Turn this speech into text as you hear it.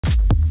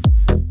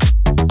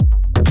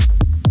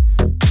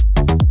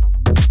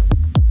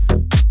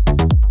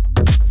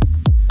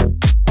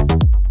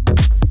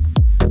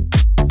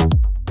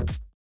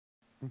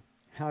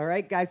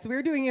right, guys. So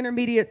we're doing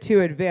intermediate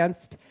to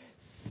advanced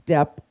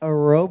step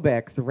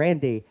aerobics.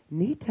 Randy,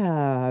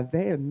 Nita,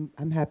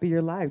 I'm happy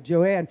you're live.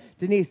 Joanne,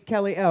 Denise,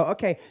 Kelly. Oh,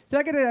 okay. So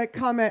I got a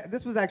comment.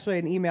 This was actually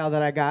an email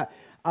that I got.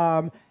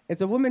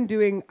 It's a woman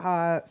doing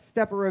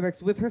step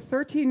aerobics with her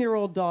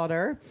 13-year-old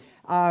daughter.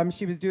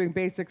 She was doing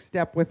basic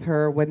step with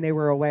her when they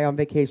were away on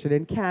vacation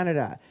in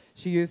Canada.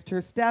 She used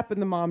her step,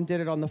 and the mom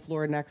did it on the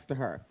floor next to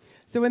her.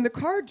 So in the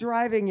car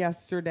driving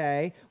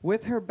yesterday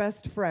with her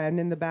best friend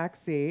in the back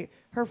seat,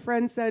 her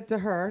friend said to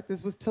her,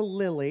 this was to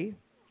Lily,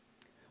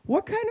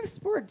 "What kind of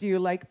sport do you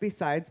like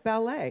besides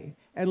ballet?"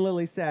 And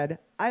Lily said,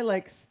 "I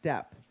like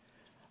step."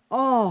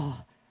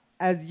 Oh,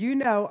 as you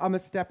know, I'm a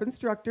step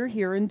instructor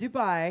here in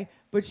Dubai,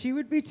 but she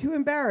would be too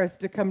embarrassed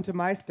to come to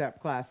my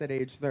step class at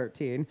age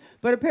 13.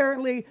 But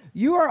apparently,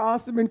 you are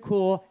awesome and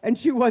cool, and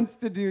she wants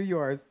to do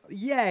yours.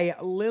 Yay,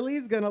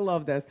 Lily's gonna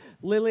love this.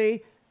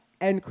 Lily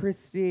and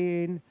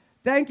Christine,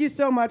 thank you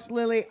so much,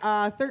 Lily.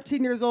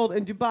 13 years old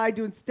in Dubai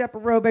doing step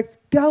aerobics.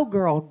 Go,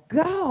 girl,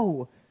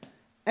 go.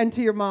 And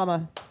to your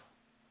mama,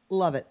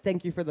 love it.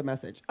 Thank you for the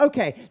message.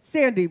 Okay,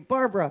 Sandy,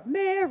 Barbara,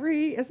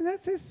 Mary, isn't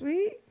that so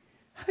sweet?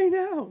 I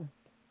know.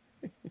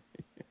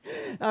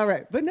 All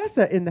right,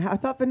 Vanessa in the house. I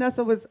thought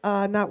Vanessa was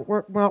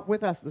not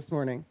with us this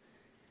morning.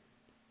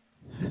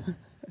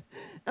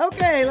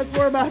 Okay, let's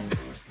warm up.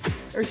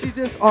 Or she's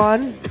just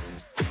on,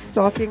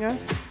 stalking us.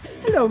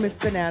 Hello, Miss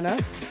Banana.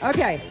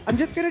 Okay, I'm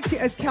just going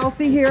to, is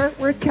Kelsey here?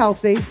 Where's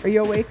Kelsey? Are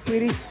you awake,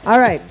 sweetie? All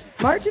right,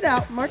 march it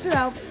out, march it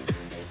out.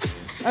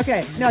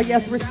 Okay, now,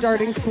 yes, we're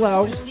starting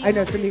slow. I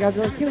know some of you guys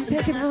are like, can we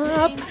pick it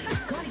up?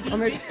 I'm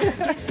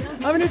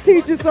going to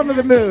teach you some of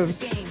the moves.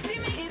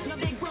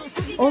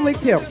 Only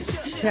two,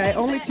 okay?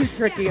 Only two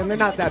tricky, and they're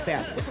not that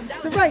bad.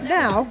 So right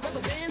now,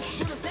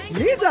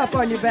 knees up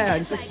on your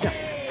bench.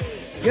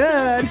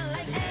 Good.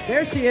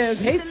 There she is.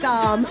 Hey,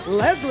 Tom.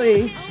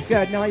 Leslie.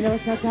 Good. Now I know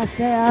it's not that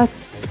fast.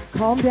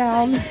 Calm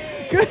down.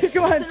 Good.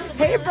 Go on.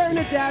 Hey,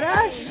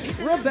 Bernadetta.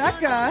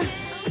 Rebecca.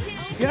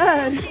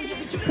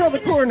 Good. Curl the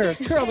corners.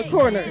 Curl the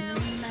corners.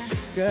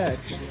 Good.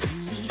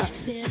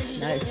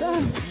 Nice.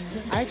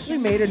 I actually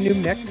made a new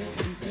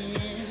mix,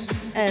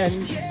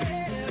 and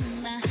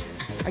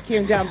I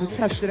came down to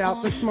test it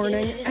out this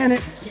morning, and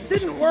it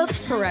didn't work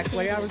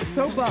correctly. I was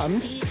so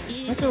bummed.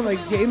 I feel like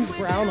James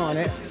Brown on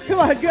it. Come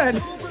on, good.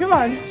 Come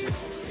on.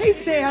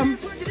 Hey, Sam.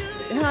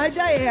 Hi,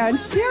 Diane.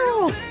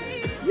 Cheryl,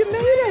 you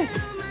made it.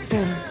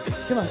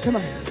 Come on, come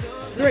on.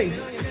 3.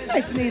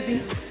 Nice and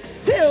easy.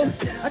 2.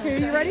 Okay, are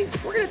you ready?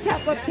 We're going to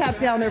tap up, tap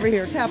down over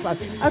here. Tap up.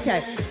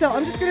 Okay, so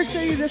I'm just going to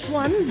show you this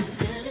one.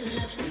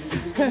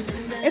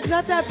 It's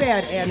not that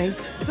bad, Annie.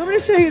 So I'm going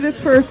to show you this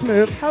first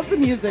move. How's the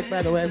music,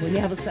 by the way, when you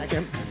have a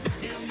second?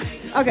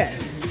 Okay.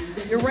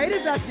 Your right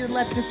is up, your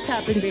left is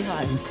tapping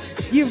behind.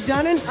 You've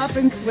done an up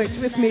and switch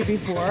with me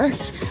before,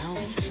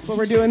 but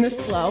we're doing this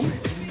slow.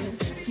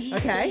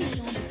 Okay?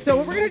 So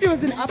what we're going to do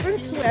is an up and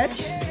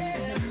switch,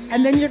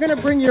 and then you're going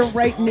to bring your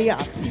right knee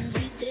up.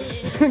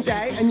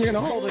 Okay? And you're going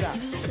to hold it up.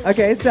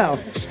 Okay, so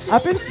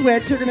up and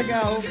switch, you're going to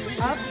go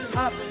up,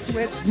 up,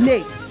 switch,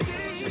 knee.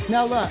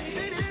 Now look.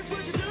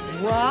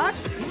 Rock,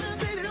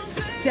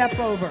 step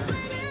over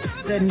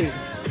the knee.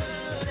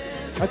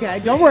 Okay,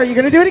 don't worry, you're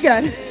gonna do it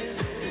again.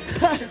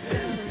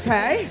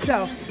 Okay,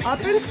 so up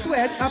and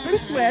switch, up,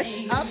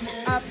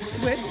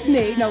 switch,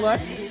 knee. Now look,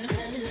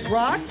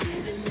 rock,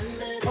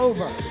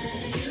 over,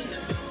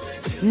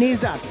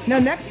 knees up. Now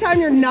next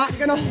time you're not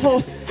gonna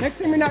hold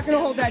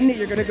that knee,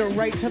 you're gonna go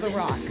right to the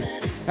rock.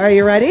 All right,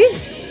 you ready?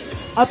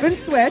 Up and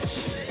switch,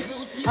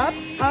 up,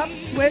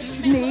 switch,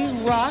 knee,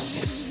 rock,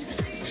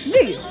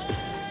 knees.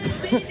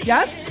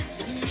 Yes?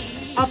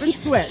 Up and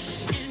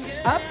switch.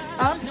 Up,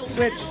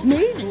 switch,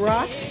 knee,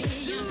 rock,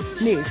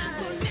 knee.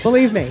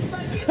 Believe me,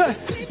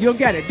 you'll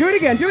get it. Do it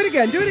again, do it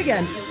again, do it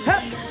again.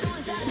 Up,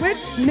 switch,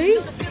 knee.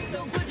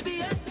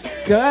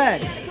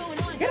 Good.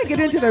 You gotta get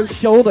into those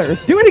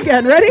shoulders. Do it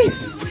again, ready?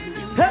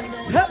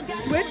 Up,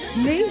 switch,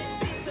 knee.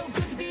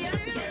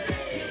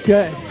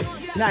 Good.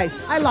 Nice.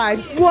 I lied.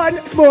 One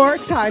more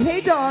time.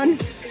 Hey, Dawn.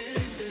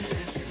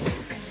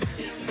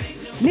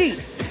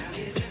 Knees.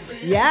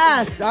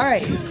 Yes, all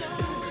right.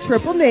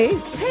 Triple knee.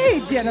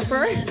 Hey,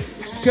 Jennifer.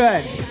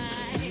 Good.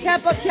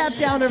 Tap up, tap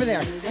down over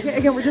there. Okay,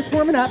 again, we're just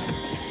warming up.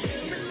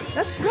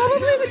 That's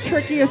probably the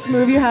trickiest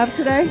move you have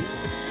today.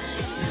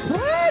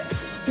 What?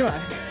 Come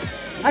on.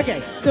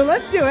 Okay, so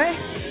let's do it.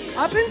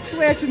 Up and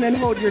switch, and then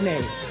hold your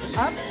knee.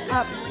 Up,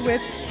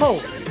 switch,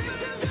 hold.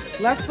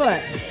 Left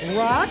foot.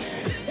 Rock.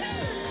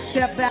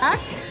 Step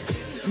back.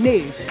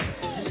 Knees.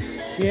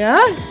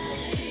 Yeah?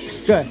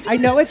 Good. I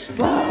know it's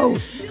slow.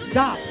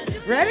 Stop.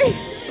 Ready?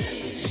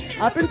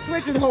 Up and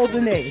switch and hold the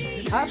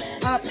knee. Up,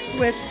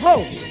 switch,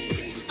 hold.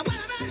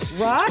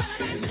 Rock.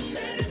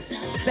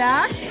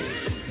 Back.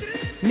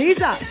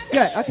 Knees up.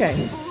 Good.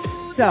 Okay.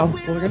 So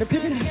we're going to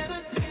pick it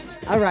up.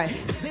 All right.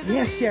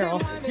 Yes,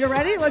 Cheryl. You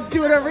ready? Let's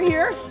do it over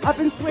here. Up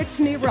and switch,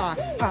 knee, rock.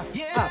 Up,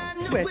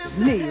 switch,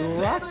 knee,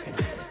 rock.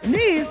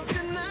 Knees.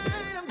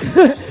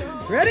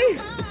 Ready?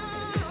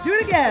 Do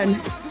it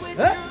again.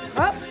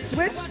 Up,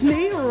 switch,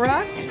 knee,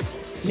 rock.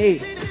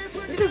 Knees.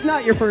 is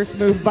not your first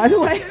move, by the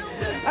way.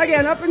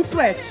 Again, up and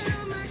switch.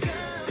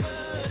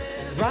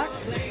 Rock.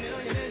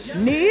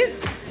 Knees.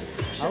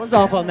 I was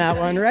off on that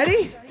one.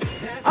 Ready?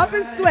 Up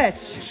and switch.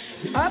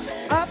 Up,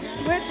 up,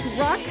 switch,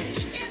 rock.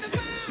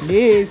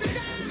 Knees.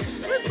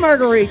 Where's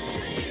Marguerite?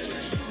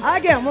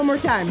 Again, one more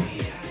time.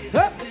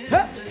 Up,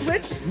 up,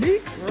 switch,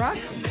 knees, rock,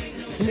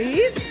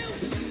 knees.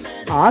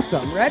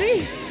 Awesome.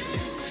 Ready?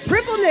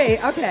 Triple knee.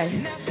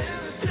 Okay.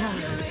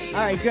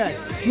 All right, good.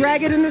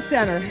 Drag it in the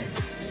center.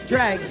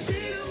 Drag.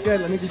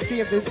 Good. Let me just see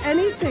if there's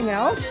anything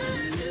else.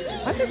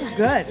 I think we're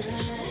good.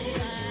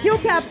 Heel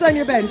taps on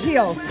your bench.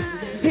 Heels.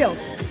 Heels.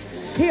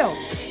 Heels.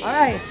 All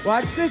right.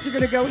 Watch this. You're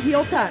going to go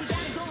heel touch.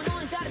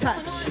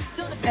 Touch.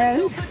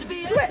 And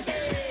switch.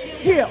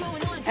 Heel.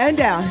 And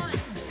down.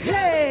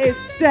 Hey,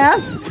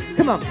 Steph.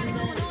 Come on.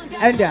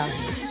 And down.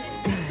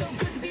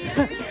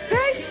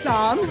 Thanks,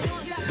 Sam.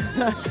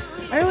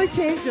 I only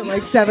changed it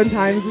like 7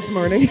 times this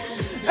morning.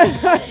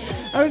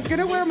 I was going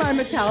to wear my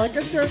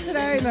Metallica shirt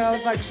today, and I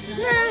was like,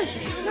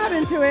 not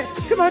into it.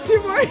 Come on,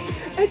 2 more.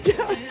 And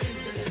down.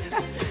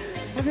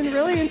 I've been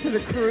really into the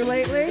crew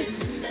lately.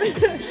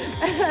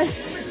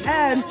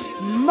 and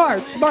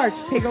march, march.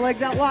 Take your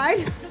legs out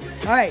wide.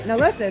 All right, now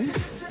listen.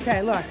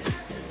 Okay, look.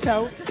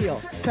 Toe,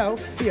 heel, toe,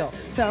 heel,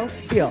 toe,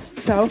 heel,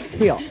 toe,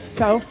 heel,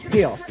 toe,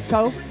 heel,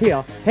 toe,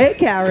 heel. Hey,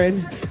 Karen.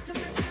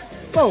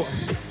 4,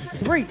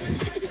 3,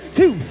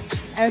 2,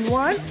 and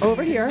 1.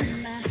 Over here.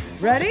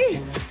 Ready?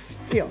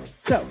 Heel,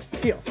 toe,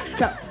 heel,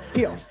 toe,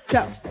 heel,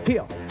 toe,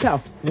 heel, toe.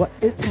 What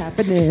is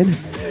happening?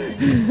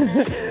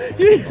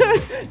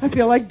 I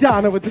feel like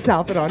Donna with this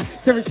outfit on.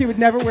 So she would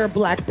never wear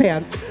black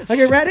pants.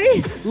 Okay,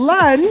 ready?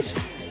 Lunge,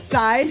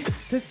 side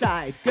to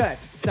side. Good.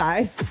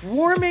 Side.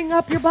 Warming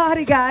up your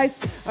body, guys.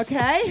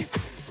 Okay?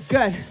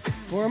 Good.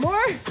 4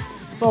 more.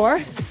 4,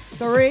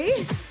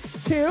 3,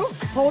 2.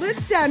 Hold it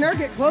center.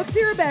 Get close to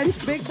your bench.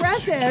 Big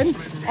breath in.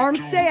 Arms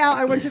stay out.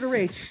 I want you to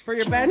reach for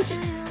your bench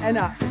and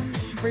up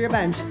for your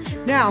bench.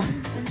 Now,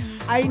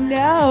 I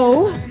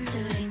know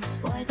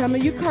some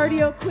of you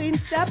cardio queen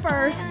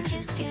steppers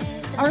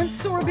aren't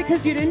sore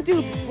because you didn't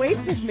do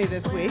weights with me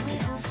this week.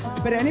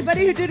 But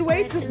anybody who did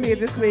weights with me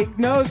this week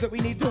knows that we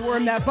need to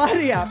warm that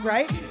body up,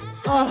 right?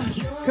 Oh,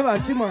 come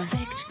on, 2 more.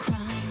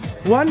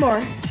 1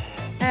 more.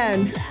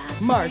 And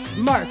march,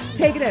 march.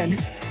 Take it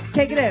in.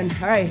 Take it in.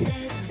 All right.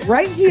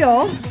 Right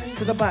heel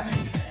to the butt,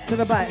 to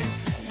the butt,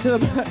 to the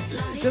butt,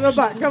 to the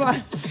butt. Come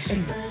on.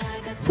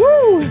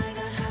 Woo!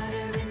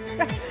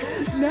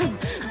 No,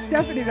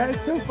 Stephanie, that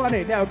is so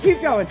funny. No,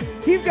 keep going.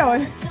 Keep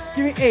going.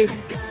 Give me 8,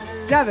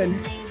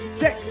 7,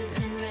 6,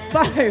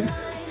 5,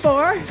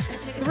 4,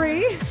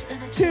 3,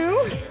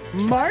 2.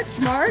 March,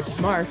 march,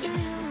 march.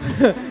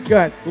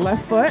 Good.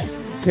 Left foot.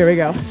 Here we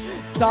go.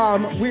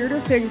 Some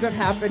weirder things have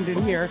happened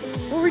in here.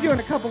 What were we doing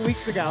a couple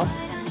weeks ago?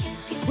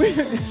 We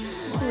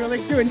were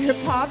like doing hip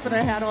hop and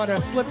I had on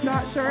a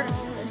Slipknot shirt.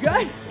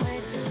 Good.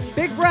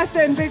 Big breath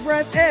in, big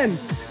breath in.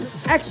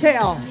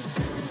 Exhale.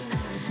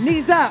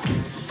 Knees up.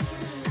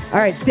 All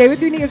right, stay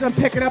with your knees. I'm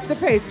picking up the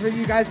pace for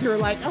you guys who are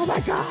like, oh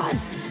my God,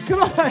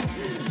 come on.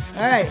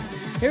 All right,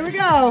 here we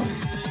go. All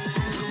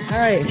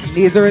right,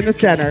 knees are in the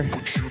center.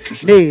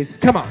 Knees,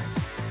 come on.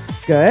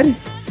 Good.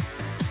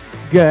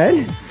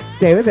 Good.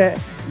 Stay with it.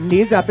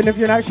 Knees up. And if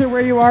you're not sure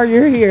where you are,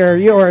 you're here.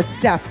 You're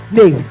step,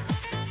 knee.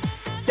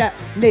 Step,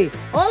 knee.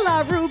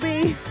 Hola,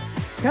 Ruby.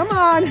 Come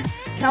on.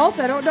 Kels,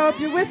 I don't know if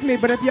you're with me,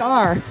 but if you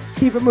are,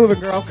 keep it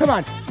moving, girl. Come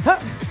on.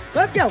 Hup.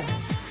 Let's go.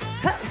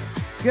 Hup.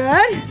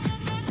 Good.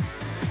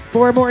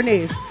 4 more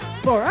knees.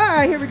 4. All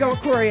right, here we go with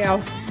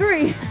choreo.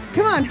 3.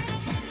 Come on.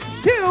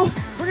 2.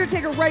 We're going to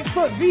take a right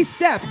foot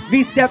V-step.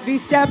 V-step,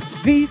 V-step,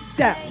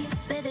 V-step.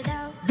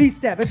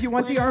 V-step. If you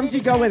want the arms,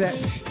 you go with it.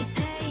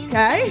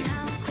 Okay?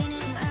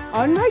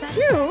 On my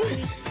cue,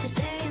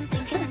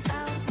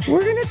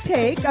 we're going to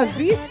take a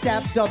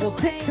V-step double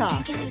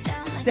tick-tock.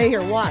 Stay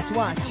here. Watch,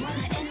 watch.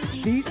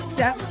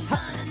 V-step.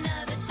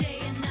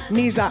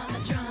 Knees up.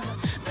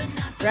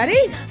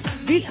 Ready?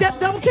 V-step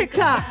double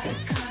tick-tock.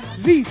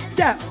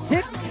 V-step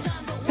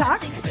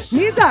tick-tock.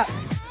 Knees up.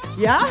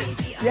 Yeah?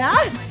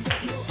 Yeah?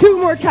 2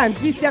 more times.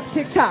 V-step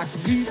tick-tock.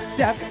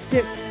 V-step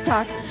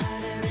tick-tock.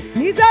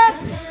 Knees up.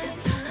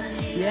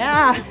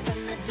 Yeah.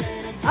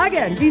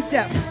 Again.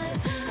 V-step.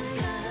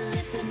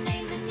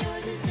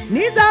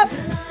 Knees up.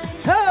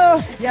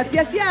 Oh, yes,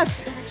 yes, yes.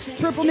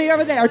 Triple knee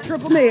over there.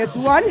 Triple knee. It's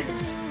 1,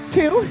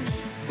 2.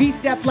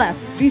 V-step left.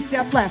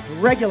 V-step left.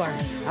 Regular.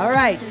 All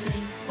right.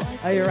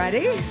 Are you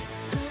ready?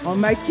 On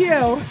my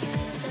cue.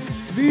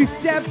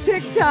 V-step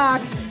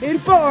tick-tock. In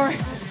 4,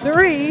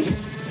 3.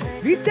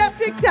 V-step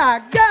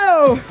tick-tock.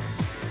 Go.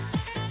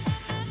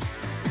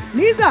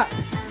 Knees up.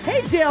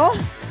 Hey, Jill.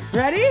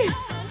 Ready?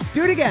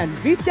 Do it again.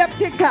 V-step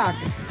tick-tock.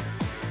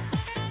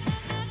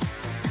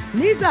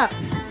 Knees up.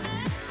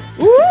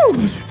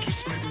 Woo!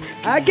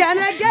 Again,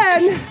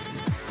 again.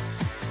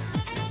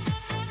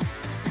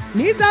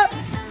 Knees up.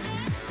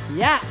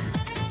 Yeah.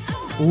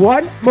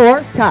 1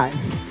 more time.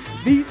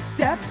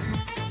 V-step.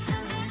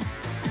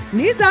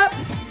 Knees up.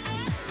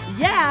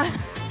 Yeah.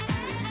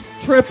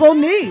 Triple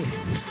knee.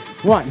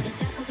 1,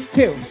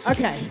 2.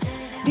 Okay.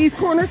 Knees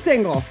corner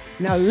single.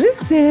 Now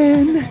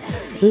listen.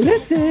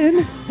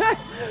 Listen.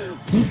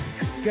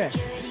 Good.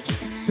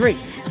 3.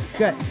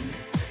 Good.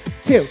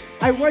 2.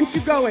 I want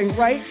you going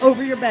right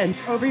over your bench.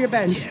 Over your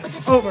bench.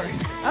 Over.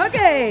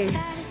 Okay.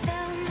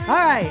 All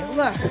right.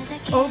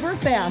 Look. Over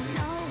fast.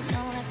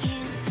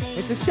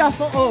 It's a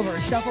shuffle over.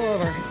 Shuffle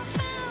over.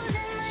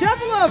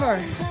 Shuffle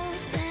over.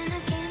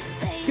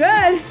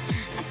 Good.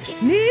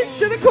 Knees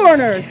to the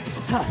corners.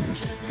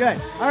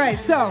 Good. All right,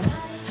 so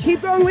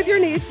keep going with your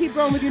knees. Keep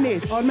going with your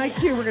knees. On my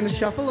cue, we're going to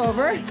shuffle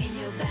over.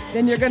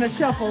 Then you're going to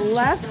shuffle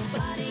left,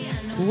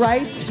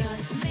 right,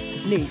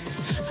 knee.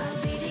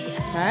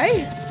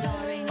 Okay?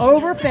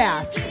 Over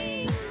fast.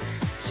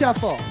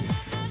 Shuffle.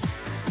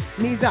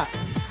 Knees up.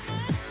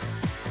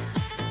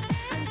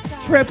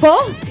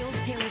 Triple.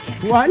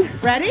 1.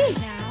 Ready?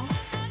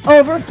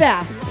 Over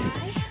fast.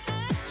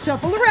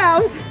 Shuffle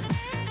around.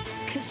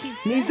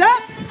 Knees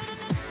up.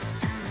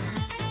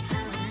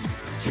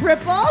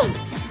 Triple.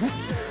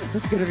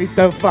 This is going to be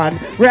so fun.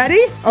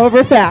 Ready?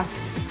 Over fast.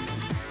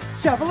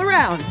 Shuffle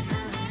around.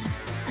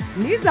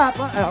 Knees up.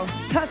 Uh-oh.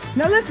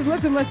 Now listen,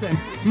 listen, listen.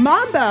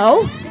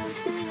 Mambo.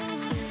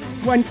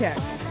 1 kick.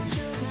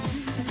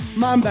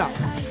 Mambo.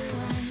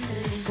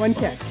 1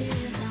 kick.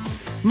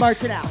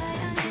 March it out.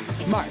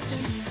 March.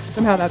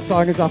 Somehow that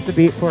song is off the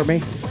beat for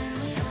me.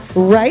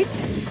 Right.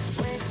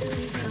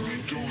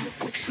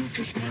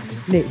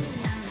 Knee.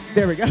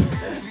 There we go.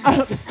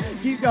 Up.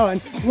 Keep going.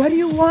 What do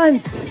you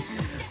want?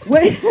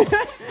 What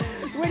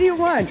do you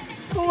want?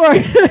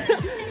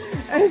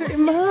 4.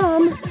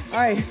 Mom. All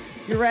right.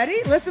 You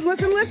ready? Listen,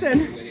 listen,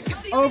 listen.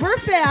 Over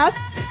fast.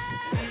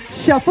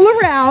 Shuffle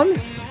around.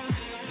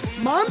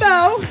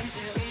 Mambo.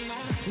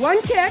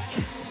 1 kick.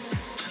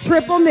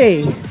 Triple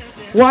knee.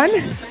 1,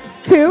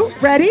 2.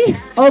 Ready?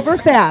 Over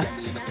fast.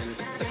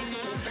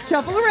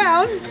 Shuffle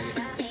around.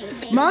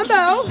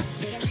 Mambo.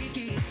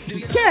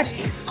 Kick.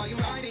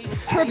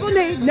 Triple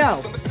knee.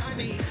 No.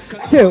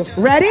 2.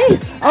 Ready?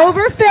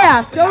 Over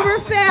fast. Over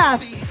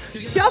fast.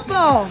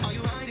 Shuffle.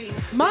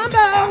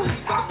 Mambo.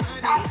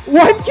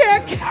 1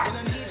 kick.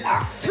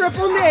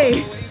 Triple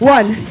knee.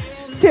 1,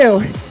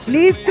 2.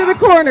 Knees to the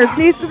corners.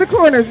 Knees to the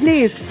corners.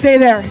 Knees. Stay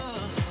there.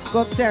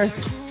 Go upstairs.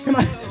 Come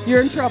on.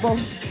 You're in trouble.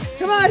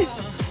 Come on.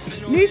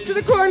 Knees to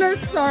the corners.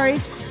 Sorry.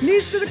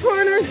 Knees to the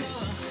corners.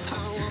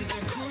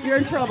 You're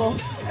in trouble.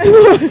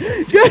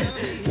 Good.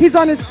 He's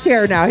on his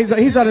chair now. He's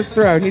on his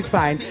throne. He's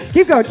fine.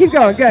 Keep going. Keep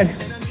going. Good.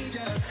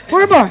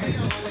 4 more.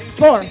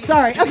 4.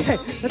 Sorry. Okay.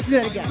 Let's do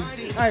it again.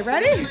 All right.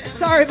 Ready?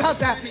 Sorry about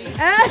that.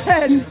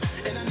 And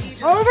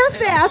over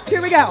fast.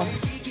 Here we go.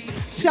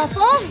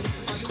 Shuffle.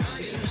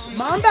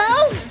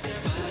 Mambo.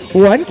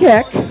 1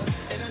 kick.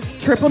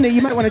 Triple knee.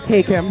 You might want to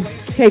take him.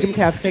 Take him,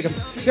 Kev. Take him.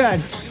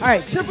 Good. All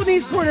right. Triple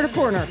knees corner to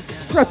corner.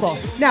 Triple.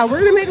 Now we're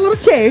going to make a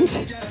little change.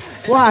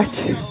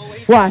 Watch.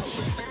 Watch.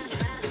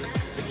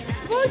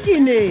 Funky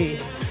knee.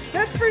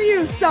 That's for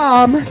you,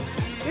 Sam.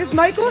 Is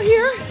Michael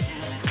here?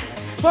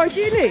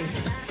 Funky knee.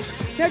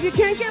 Now, if you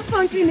can't get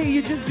funky knee,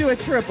 you just do a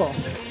triple.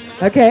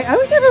 Okay, I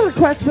always have a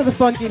request for the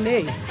funky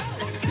knee.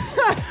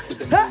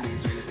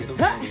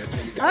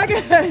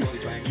 Okay.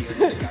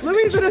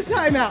 Louise in a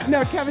timeout.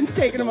 No, Kevin's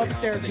taking him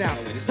upstairs now.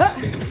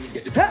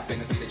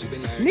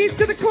 Knees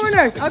to the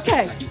corners.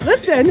 Okay,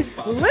 listen,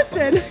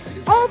 listen.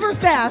 Over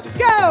fast.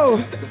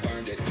 Go.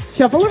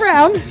 Shuffle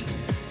around.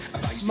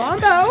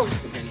 Mambo.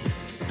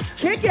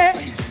 Kick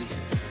it.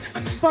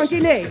 Funky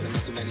knee.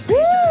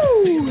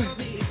 Woo!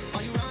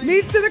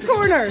 Knees to the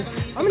corners.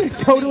 I'm going to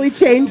totally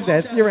change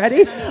this. You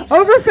ready?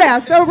 Over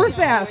fast, over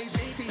fast.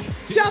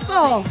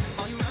 Shuffle.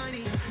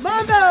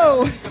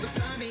 Mambo.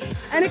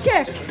 And a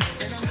kick.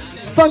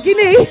 Funky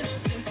knee.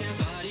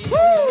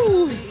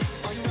 Woo!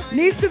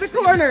 Knees to the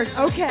corners.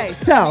 Okay,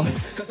 so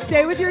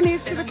stay with your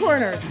knees to the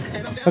corners.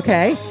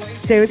 Okay?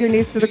 Stay with your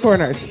knees to the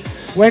corners.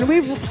 When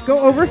we go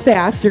over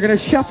fast, you're going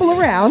to shuffle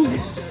around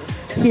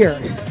here.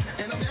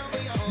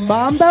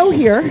 Mambo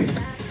here.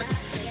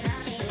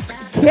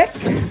 Kick.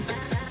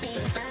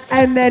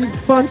 And then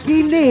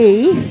funky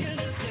knee.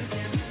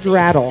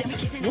 Straddle.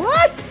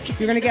 What?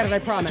 You're going to get it, I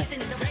promise.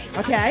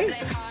 Okay?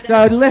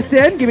 So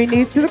listen. Give me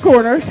knees to the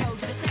corners.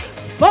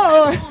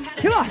 4.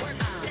 Come on.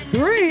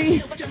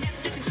 3.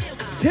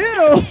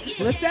 2.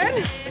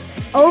 Listen.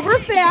 Over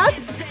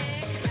fast.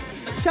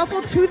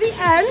 Shuffle to the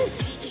end.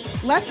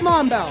 Left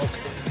mambo.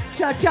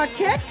 Cha-cha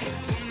kick.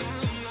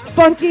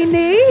 Funky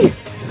knee.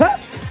 Huh.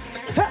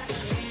 Huh.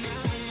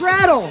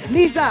 Straddle.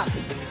 Knees up.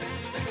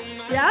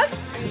 Yes?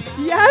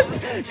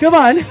 Yes? Come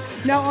on.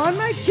 Now on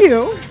my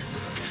cue,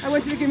 I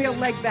want you to give me a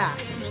leg back.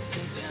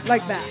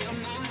 Leg back.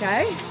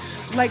 Okay?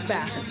 Leg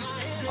back.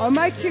 On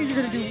my cue, you're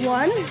going to do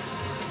 1,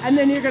 and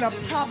then you're going to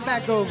pop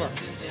back over.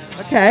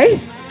 Okay?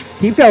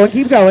 Keep going,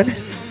 keep going.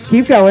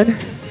 Keep going.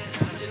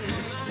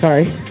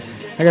 Sorry.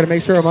 I got to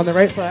make sure I'm on the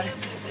right foot.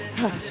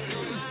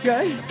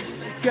 Good.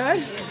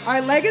 Good. All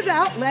right, leg is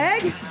out.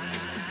 Leg.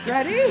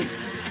 Ready?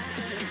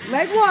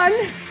 Leg 1.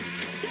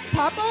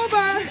 Pop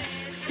over.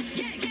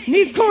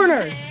 Knees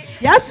corners.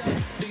 Yes?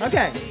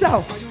 Okay,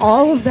 so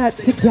all of that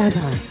together.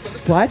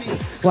 What?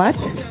 What?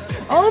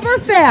 Over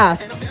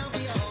fast.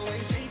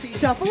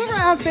 Shuffle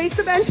around, face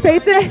the bench,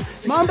 face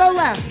it. Mambo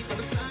left.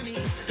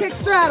 Kick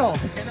straddle.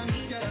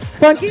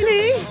 Funky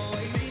knee.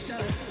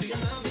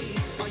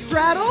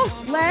 Straddle,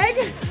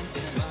 leg.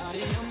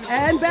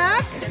 And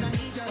back.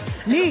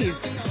 Knees.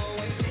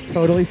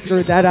 Totally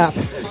screwed that up.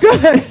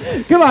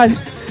 Good. Come on.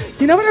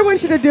 You know what I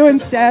want you to do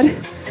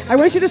instead? I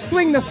want you to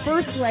swing the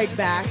first leg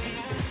back,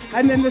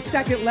 and then the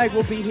second leg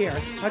will be here.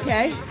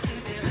 Okay?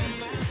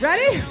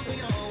 Ready?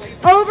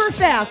 Over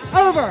fast.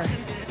 Over.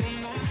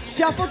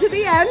 Shuffle to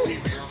the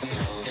end.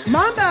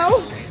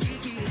 Mambo.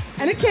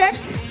 And a kick.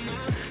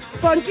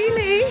 Funky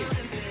knee.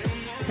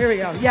 Here we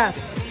go. Yes.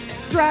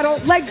 Straddle.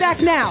 Leg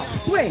back now.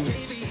 Swing.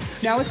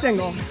 Now a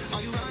single.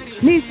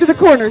 Knees to the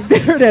corners.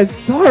 There it is.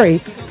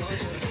 Sorry.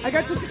 I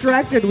got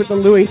distracted with the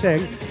Louis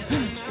thing.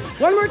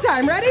 One more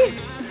time. Ready?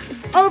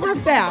 Over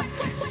fast.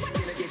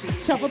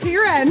 Shuffle to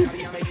your end.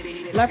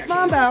 Left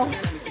mambo.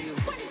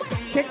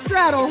 Kick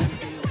straddle.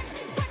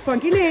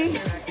 Funky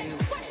knee.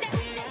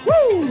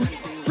 Woo!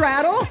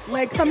 Straddle.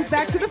 Leg comes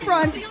back to the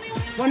front.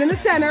 One in the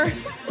center.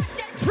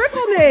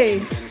 Triple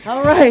knee.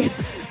 All right.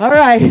 All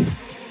right.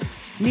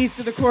 Knees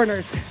to the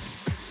corners.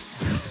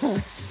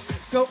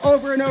 Go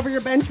over and over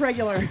your bench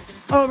regular.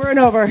 Over and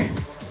over.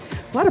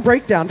 A lot of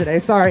breakdown today.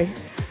 Sorry.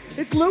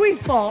 It's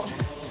Louis' fault.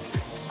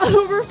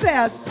 Over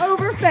fast.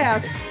 Over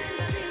fast.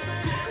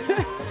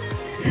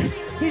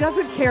 He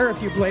doesn't care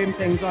if you blame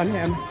things on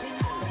him.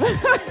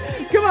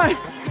 Come on.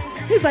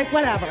 He's like,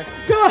 whatever.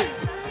 Come on.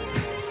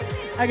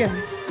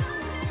 Again.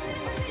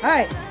 All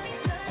right.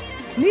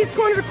 Knees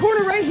corner to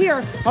corner right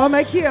here on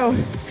my cue. All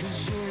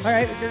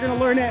right, you're going to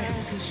learn it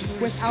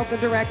without the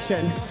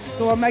direction.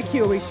 So on my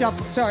cue, we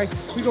shuffle,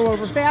 we go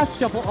over fast,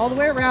 shuffle all the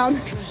way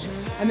around,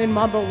 and then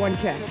mambo one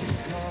kick.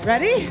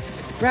 Ready?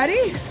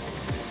 Ready?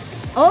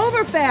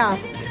 Over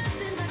fast.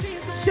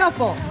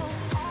 Shuffle.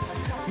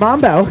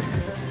 Mambo.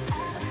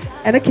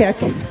 And a kick.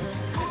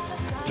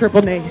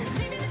 Triple knee.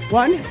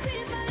 1,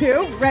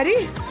 2,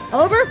 ready?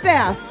 Over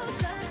fast.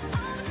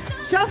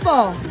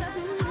 Shuffle.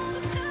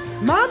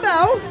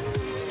 Mambo.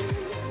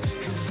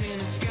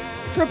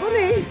 Triple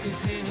knee.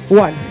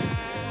 1,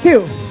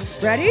 2,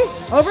 ready?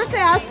 Over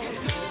fast.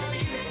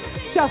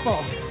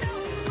 Shuffle.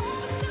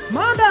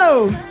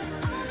 Mambo.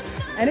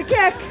 And a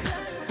kick.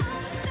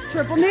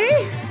 Triple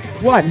knee.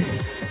 1,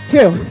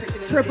 2.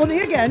 Triple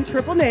knee again.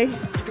 Triple knee.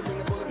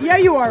 Yeah,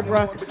 you are,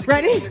 Brooke.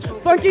 Ready?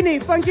 Funky knee.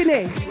 Funky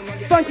knee.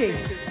 Funky.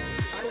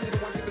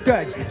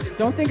 Good.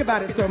 Don't think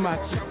about it so much.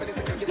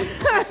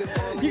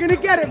 You're going to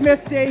get it,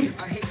 Misty.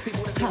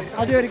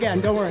 I'll do it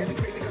again. Don't worry.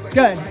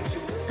 Good.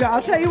 Good.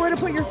 I'll tell you where to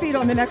put your feet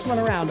on the next one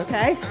around,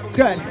 okay?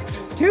 Good.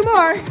 2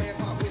 more.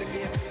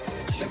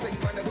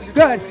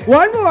 Good.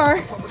 1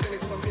 more.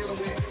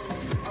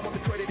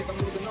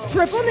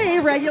 Triple knee,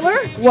 regular.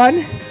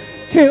 1,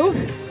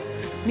 2.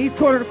 Knees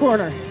corner to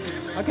corner.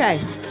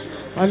 Okay.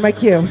 On my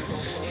cue.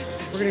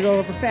 We're going to go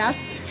over fast.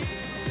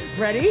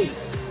 Ready?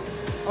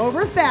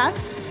 Over fast.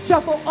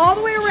 Shuffle all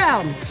the way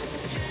around.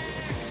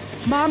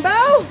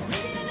 Mambo.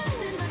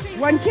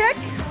 1 kick.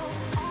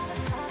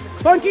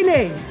 Funky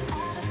knee.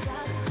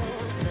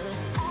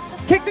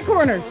 Kick the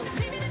corners.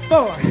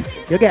 4.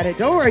 You'll get it.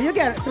 Don't worry. You'll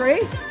get it.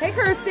 3. Hey,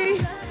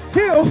 Kirsty.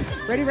 2.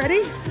 Ready,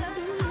 ready?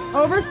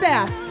 Over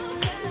fast.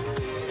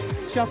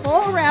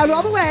 Shuffle around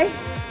all the way.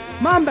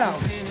 Mambo.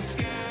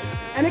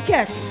 And a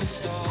kick.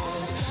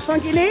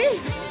 Funky knee.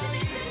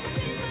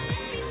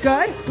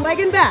 Good. Leg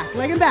and back.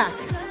 Leg and back.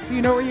 So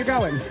you know where you're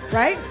going,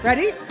 right?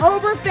 Ready?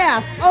 Over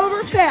fast.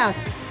 Over fast.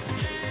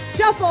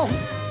 Shuffle.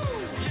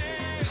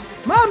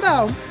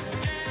 Mambo.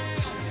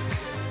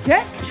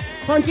 Kick.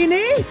 Funky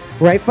knee.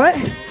 Right foot.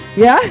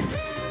 Yeah.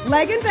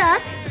 Leg and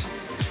back.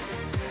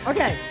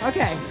 Okay.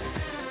 Okay.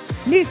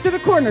 Knees to the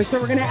corner. So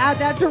we're going to add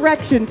that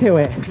direction to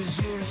it.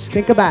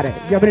 Think about it.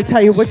 I'm going to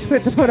tell you which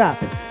foot to put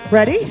up.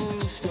 Ready?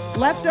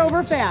 Left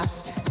over fast.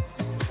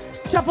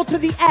 Shuffle to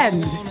the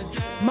end.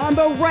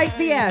 Mambo right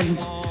the end.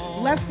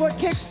 Left foot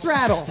kick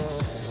straddle.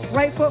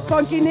 Right foot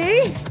funky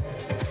knee.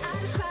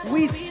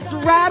 We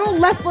straddle,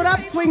 left foot up,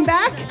 swing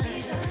back.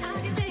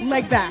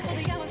 Leg back.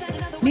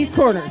 Knees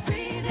corners.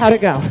 How'd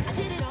it go?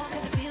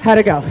 How'd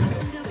it go?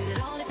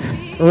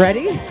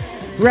 Ready?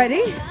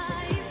 Ready?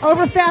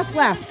 Over fast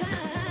left.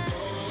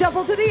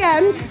 Shuffle to the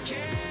end.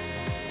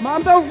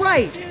 Mambo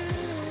right.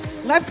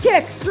 Left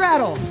kick,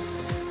 straddle.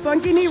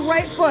 Funky knee,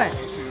 right foot.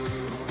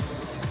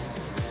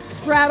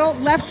 Straddle,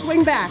 left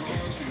swing back.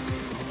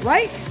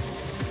 Right?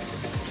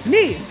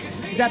 Knees.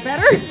 Is that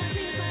better?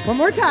 One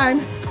more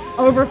time.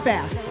 Over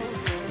fast.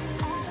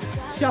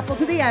 Shuffle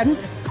to the end.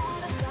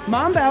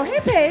 Mambo. Hey,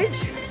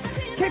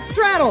 Paige. Kick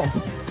straddle.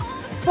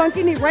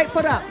 Funky knee, right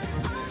foot up.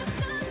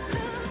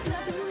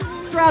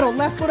 Straddle,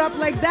 left foot up,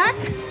 leg back.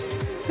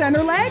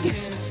 Center leg.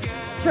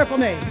 Triple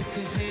knee.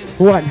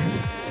 1,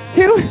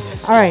 2.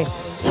 All right.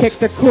 Kick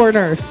the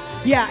corners.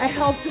 Yeah, it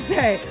helps to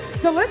say.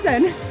 So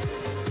listen.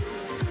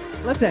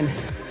 Listen.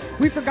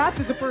 We forgot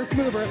that the first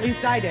move, or at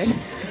least I did.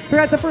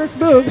 Forgot the first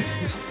move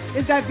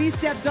is that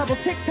V-step double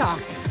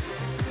tick-tock.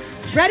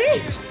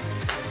 Ready?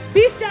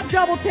 V-step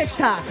double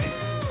tick-tock.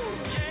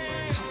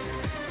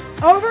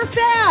 Over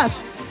fast.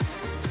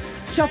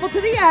 Shuffle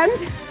to the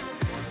end.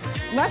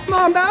 Left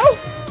mambo.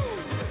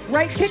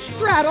 Right kick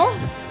straddle.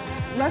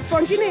 Left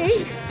funky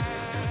knee.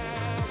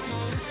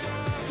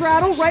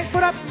 Straddle, right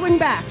foot up, swing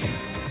back.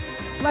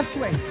 Left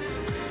swing.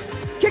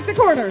 Kick the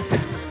corners.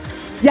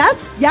 Yes,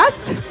 yes.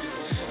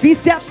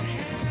 V-step.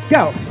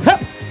 Go.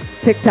 Hup.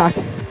 Tick-tock.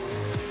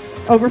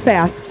 Over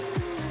fast.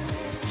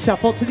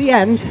 Shuffle to the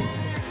end.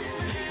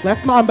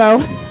 Left mambo.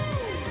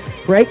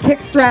 Right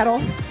kick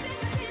straddle.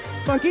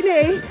 Funky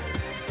knee.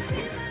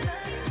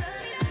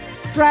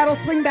 Straddle,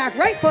 swing back,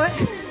 right foot.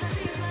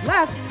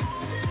 Left.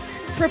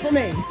 Triple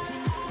knee.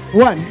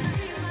 1,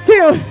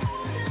 2.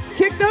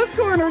 Kick those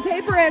corners.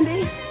 Hey,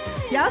 Brandy.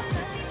 Yes?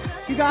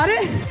 You got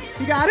it?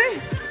 You got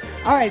it?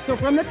 All right, so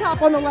from the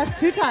top on the left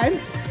 2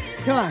 times.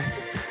 Come on.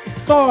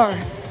 4,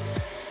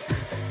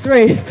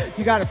 3.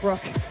 You got it,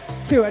 Brooke.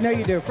 2, I know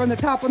you do. From the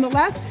top on the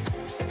left,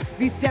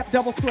 V-step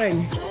double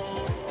swing.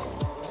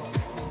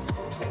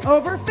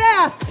 Over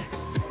fast.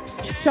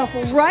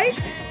 Shuffle right.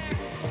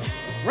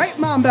 Right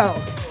mambo.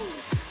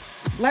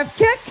 Left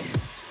kick.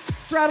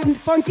 Straddle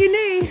funky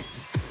knee.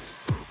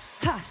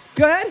 Ha,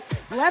 good.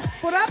 Left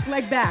foot up,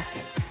 leg back.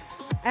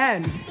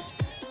 And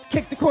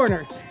kick the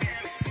corners.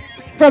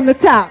 From the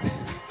top.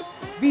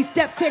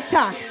 V-step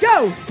tick-tock.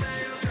 Go.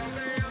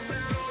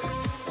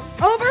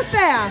 Over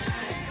fast.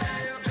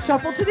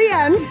 Shuffle to the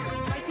end.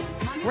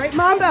 Right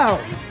mambo.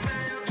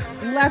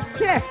 Left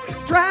kick.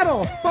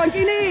 Straddle.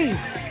 Funky knee.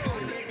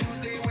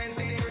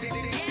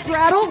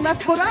 Straddle.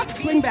 Left foot up.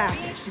 Swing back.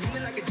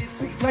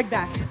 Leg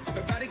back.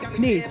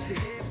 Knees.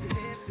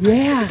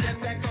 Yeah.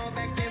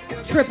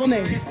 Triple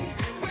knee.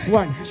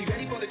 1,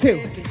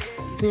 2.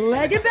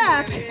 Leg it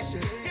back.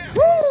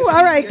 Woo.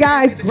 All right,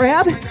 guys.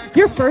 Grab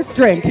your first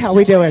drink. How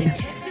we doing?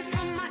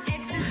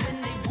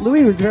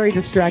 Louis was very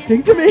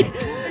distracting to me.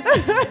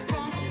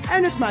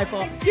 And it's my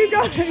fault. You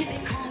guys.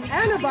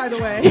 Anna, by the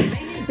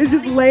way, is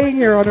just laying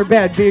here on her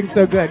bed being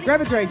so good.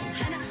 Grab a drink.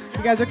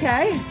 You guys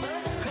okay?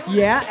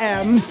 Yeah,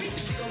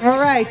 All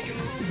right.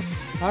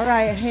 All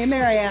right. Hey,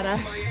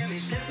 Mariana.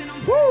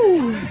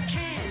 Woo.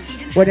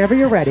 Whenever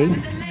you're ready.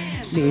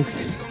 Knees.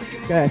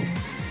 Good.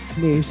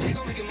 Knees.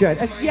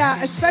 Good.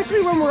 Yeah,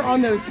 especially when we're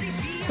on those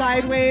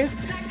sideways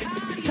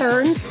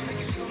turns.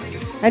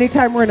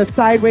 Anytime we're in a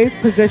sideways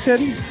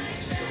position,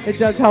 it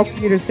does help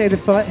you to stay the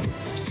foot.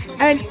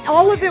 And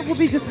all of it will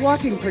be just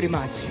walking pretty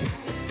much.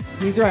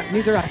 Knees are up,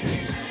 knees are up.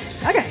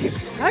 Okay,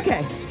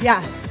 okay,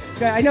 yeah.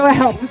 Good. I know it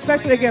helps,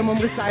 especially again when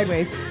we're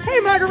sideways. Hey,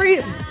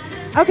 Marguerite.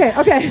 Okay,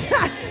 okay.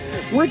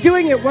 We're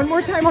doing it one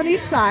more time on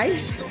each side,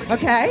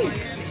 okay?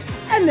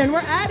 And then we're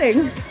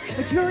adding,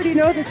 but you already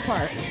know this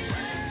part.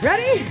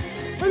 Ready?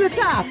 From the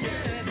top.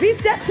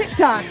 V-step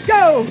tick-tock,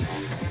 go.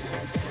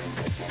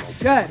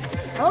 Good.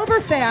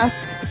 Over fast.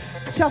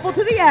 Shuffle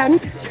to the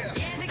end.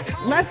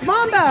 Left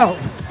mambo.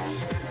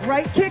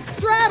 Right kick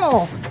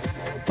straddle.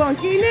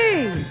 Funky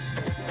knee.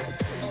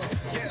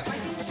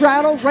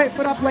 Straddle, right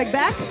foot up, leg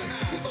back.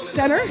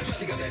 Center.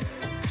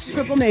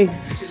 Triple knee.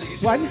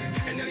 1,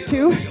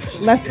 2.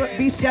 Left foot,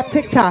 V-step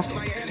tick-tock.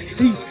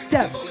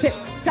 V-step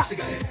tick-tock.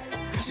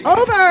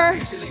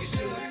 Over.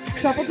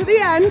 Shuffle to the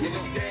end.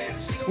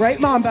 Right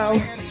mambo.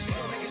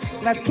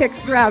 Left kick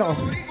straddle.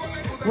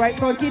 Right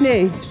funky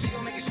knee.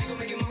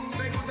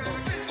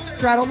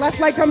 Straddle, left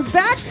leg comes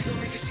back.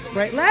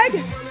 Right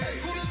leg.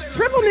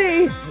 Triple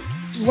knee.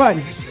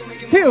 1,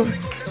 2.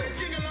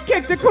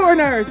 Kick the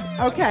corners.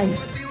 Okay.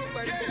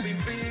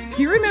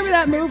 Do you remember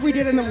that move we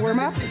did in the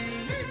warm-up?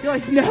 You're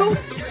like, no?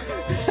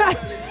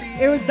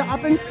 It was the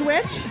up and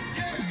switch.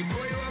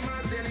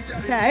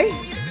 Okay.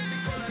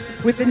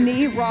 With the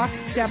knee, rock,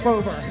 step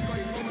over.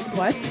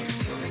 What?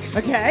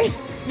 Okay.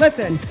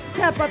 Listen.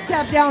 Tap up,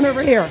 tap down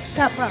over here.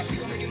 Tap up.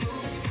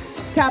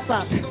 Tap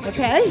up.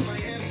 Okay?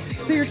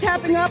 So you're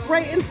tapping up,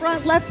 right in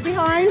front, left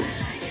behind.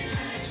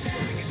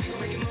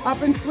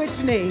 Up and switch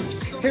knee.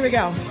 Here we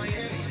go.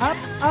 Up,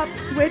 up,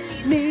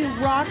 switch, knee,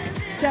 rock,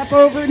 step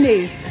over,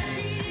 knees.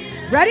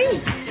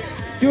 Ready?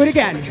 Do it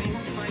again.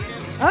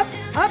 Up,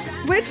 up,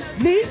 switch,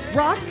 knee,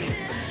 rock,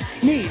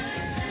 knees.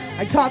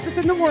 I taught this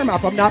in the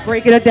warm-up. I'm not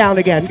breaking it down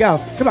again. Go.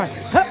 Come on.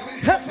 Up,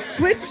 up,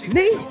 switch,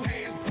 knee,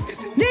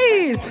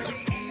 knees.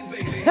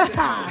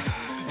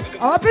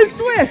 Up and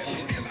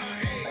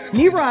switch.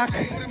 Knee rock.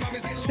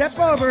 Step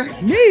over.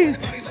 Knees.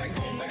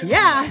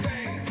 Yeah.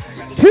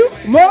 2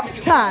 more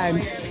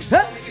times.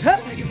 Up,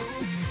 up.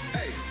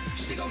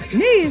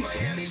 Knees.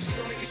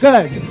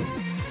 Good.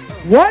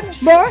 1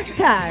 more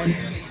time.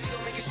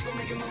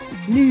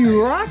 Knee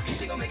rock.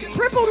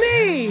 Triple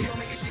knee.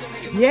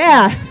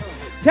 Yeah.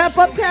 Tap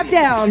up, tap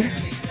down.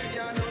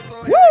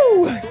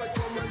 Woo!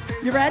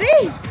 You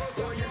ready?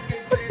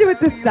 Let's do it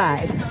this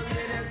side.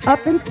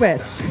 Up and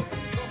switch.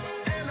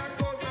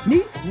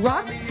 Knee,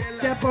 rock,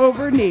 step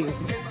over, knees.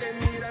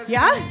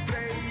 Yeah?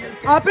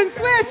 Up and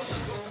switch.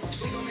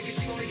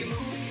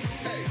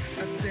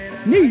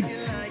 Knees.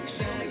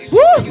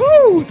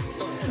 Woo-hoo!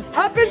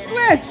 Up and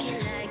switch.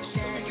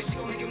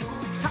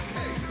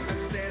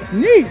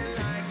 Knees.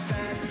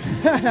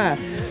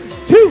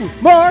 2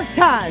 more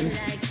times.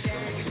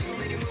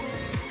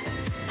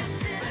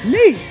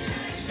 knees.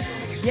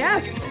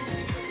 Yes.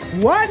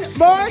 One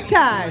more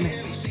time.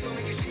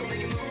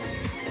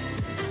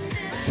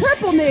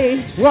 Triple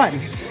knee.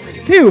 1,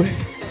 2.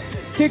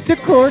 Kick the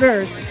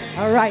corners.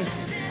 All right.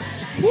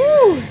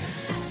 Woo.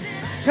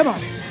 Come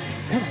on.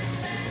 Come on.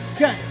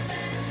 Good.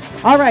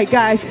 All right,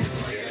 guys.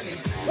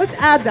 Let's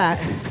add that.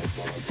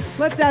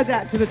 Let's add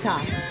that to the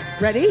top.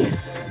 Ready?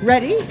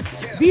 Ready?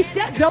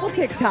 V-step double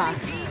TikTok.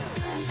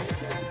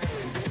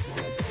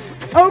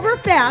 Over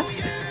fast.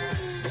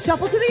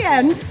 Shuffle to the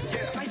end.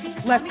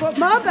 Left foot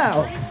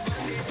mambo.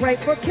 Right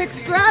foot kick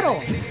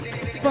straddle.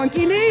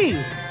 Funky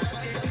knee.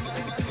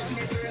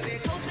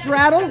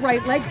 Straddle,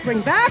 right leg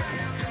swing back.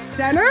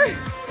 Center.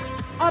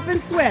 Up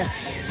and switch.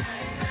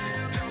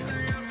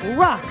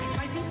 Rock.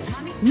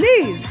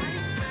 Knees.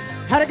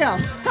 How'd it go?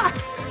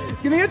 Ha.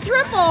 Give me a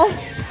triple.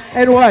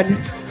 And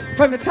 1.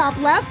 From the top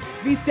left,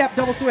 V-step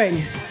double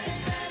swing.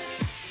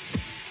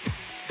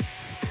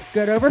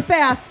 Good over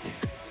fast.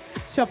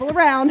 Shuffle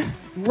around.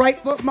 Right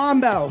foot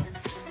mambo.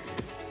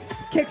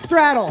 Kick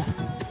straddle.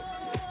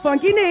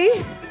 Funky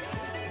knee.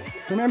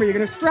 Remember, you're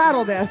going to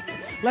straddle this.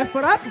 Left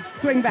foot up,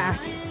 swing back.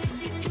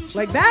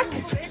 Leg back,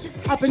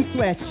 up and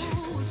switch.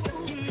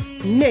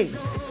 Knee.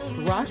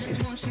 Rock,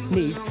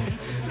 knees.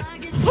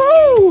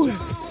 Woo!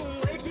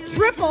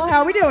 Triple,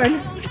 how are we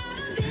doing?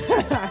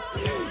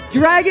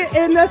 Drag it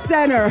in the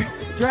center.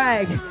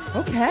 Drag.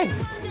 Okay.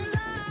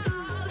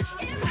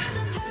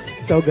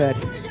 So good.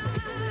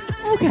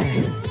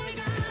 Okay.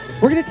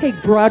 We're going to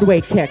take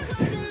Broadway kicks.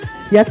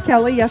 Yes,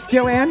 Kelly? Yes,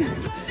 Joanne?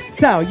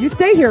 So, you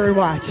stay here and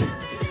watch.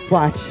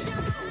 Watch.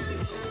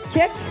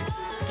 Kick,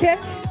 kick,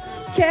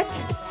 kick,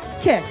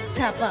 kick.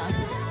 Tap up.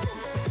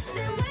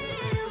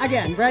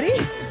 Again, ready?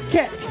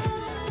 Kick.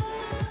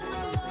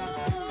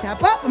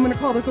 Tap up. I'm going to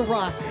call this a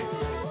rock.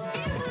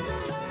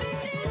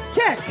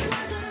 Kick.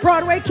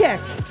 Broadway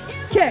kick.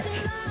 Kick.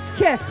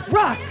 Kick.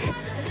 Rock.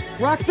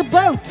 Rock the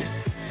boat.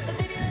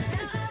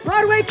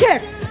 Broadway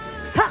kicks.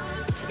 Ha.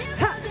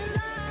 Ha.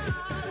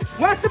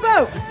 Rock the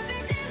boat.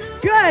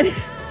 Good.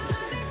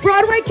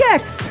 Broadway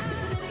kicks.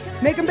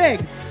 Make them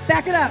big.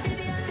 Back it up.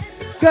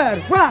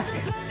 Good. Rock.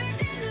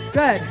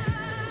 Good.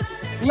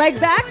 Leg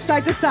back,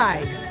 side to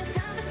side.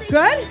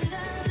 Good?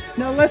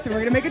 Now listen, we're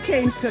going to make a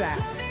change to that.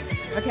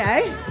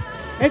 Okay?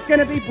 It's going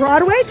to be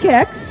Broadway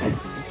kicks.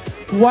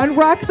 1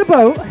 rock the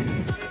boat.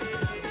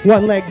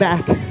 1 leg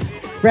back.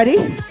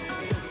 Ready?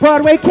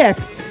 Broadway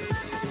kicks.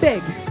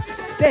 Big.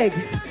 Big.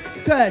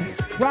 Good.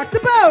 Rock the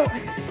boat.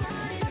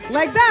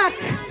 Leg back.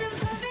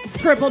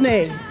 Triple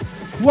knee.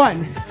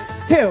 1,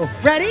 2.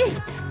 Ready?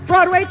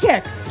 Broadway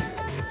kicks.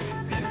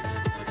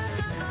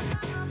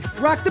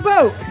 Rock the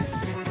boat.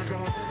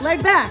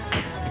 Leg back.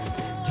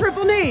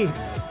 Triple knee.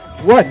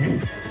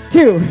 1,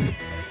 2.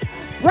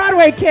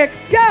 Broadway kicks.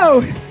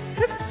 Go.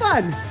 This is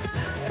fun.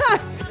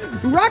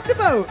 Rock the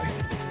boat.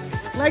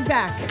 Leg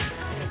back.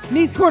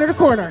 Knees corner to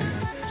corner.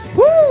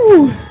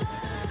 Woo.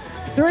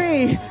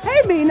 3.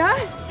 Hey, Mina.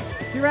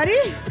 You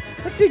ready?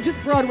 Let's do just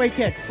Broadway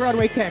kicks.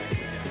 Broadway kicks.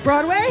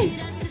 Broadway.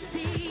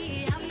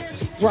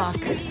 Rock.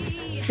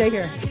 Stay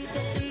here.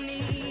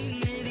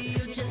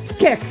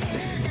 Kicks.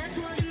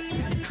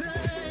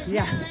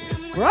 Yeah.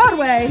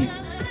 Broadway.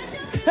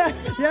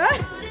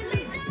 Yeah.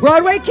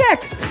 Broadway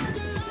kicks.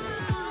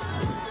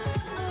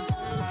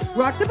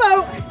 Rock the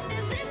boat.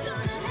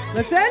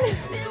 Listen.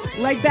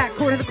 Leg back,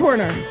 corner to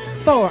corner.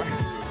 4,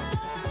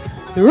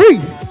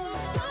 3,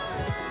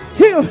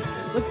 2.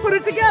 Let's put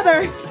it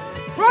together.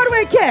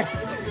 Broadway kicks.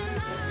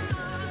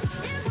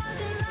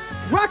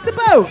 Rock the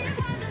boat.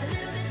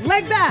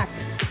 Leg back.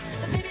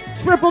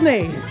 Triple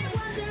knee.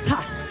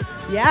 Ha.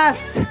 Yes.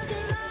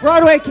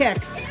 Broadway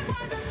kicks.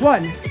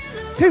 1,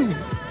 2.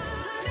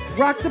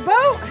 Rock the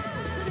boat.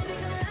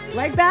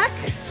 Leg back.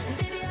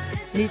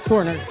 Knees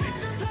corners.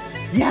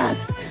 Yes.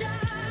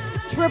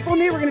 Triple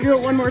knee. We're going to do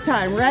it one more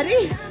time.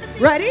 Ready?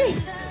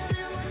 Ready?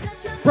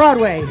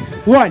 Broadway.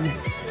 1,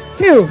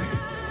 2.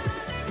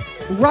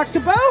 Rock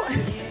the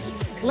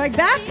boat. Leg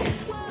back.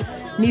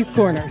 Knees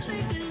corners.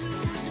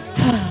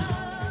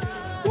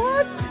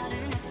 What?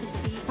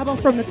 How about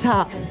from the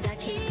top?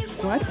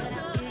 What?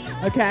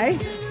 Okay.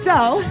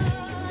 So,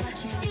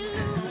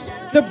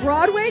 the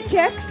Broadway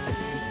kicks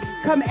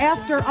come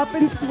after up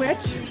and switch,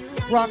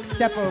 rock,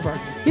 step over.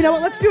 You know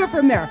what? Let's do it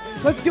from there.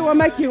 Let's do on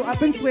my cue,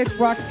 up and switch,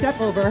 rock, step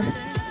over.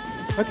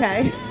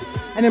 Okay?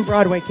 And then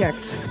Broadway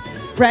kicks.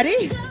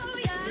 Ready?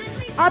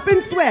 Up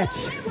and switch.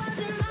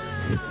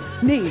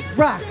 Knee,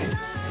 rock.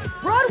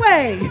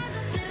 Broadway.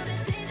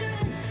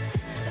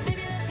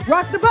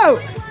 Rock the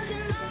boat.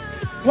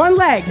 1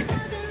 leg.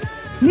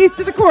 Knees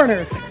to the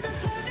corners.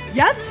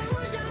 Yes?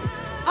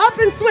 Up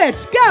and switch.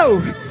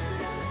 Go.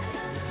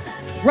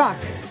 Rock.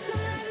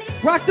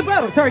 Rock the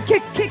boat. Sorry,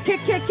 kick, kick,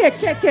 kick, kick, kick,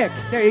 kick, kick.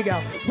 There you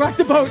go. Rock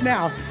the boat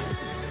now.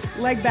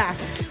 Leg back.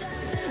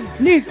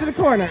 Knees to the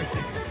corners.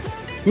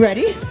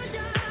 Ready?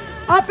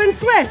 Up and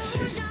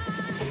switch.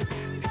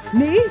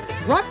 Knee,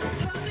 rock,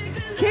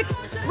 kick,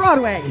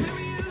 Broadway.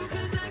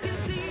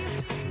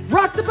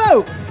 Rock the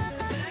boat.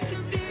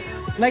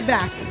 Leg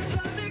back.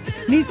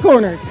 Knees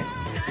corners.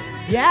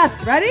 Yes,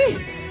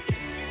 ready?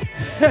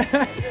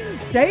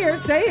 Stay here,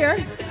 stay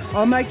here.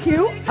 On my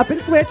cue, up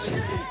and switch.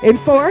 In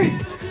 4,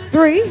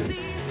 3,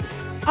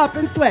 up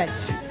and switch.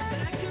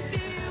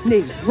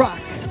 Knee, rock,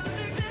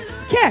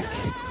 kick,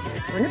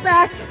 bring it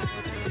back.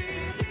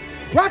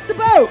 Rock the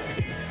boat.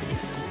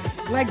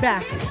 Leg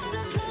back,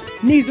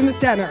 knees in the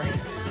center.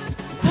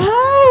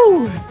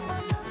 Oh!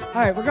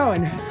 All right, we're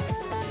going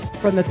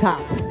from the top.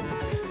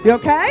 You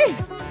okay?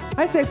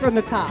 I say from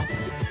the top.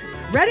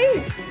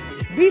 Ready?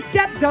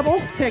 V-step,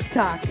 double,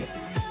 tick-tock.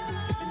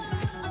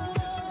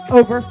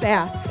 Over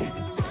fast.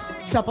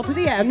 Shuffle to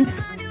the end.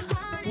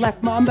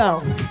 Left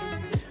mambo.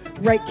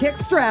 Right kick,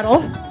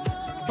 straddle.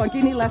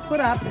 Funky knee, left foot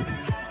up.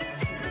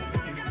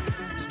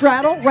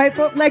 Straddle, right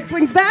foot, leg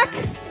swings back.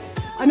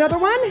 Another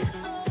one.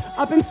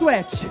 Up and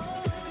switch.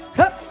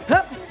 Hup,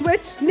 hup,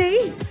 switch,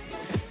 knee.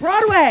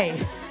 Broadway.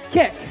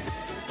 Kick,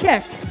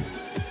 kick.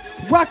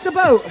 Rock the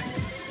boat.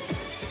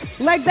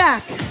 Leg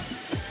back.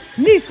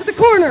 Knees to the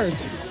corners.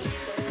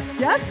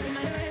 Yes?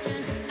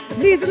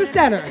 Knees in the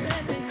center.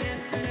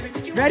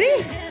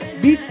 Ready?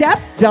 V-step,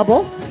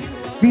 double.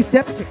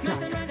 V-step, tick-tock.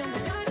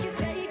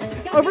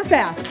 Over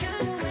fast.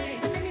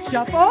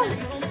 Shuffle.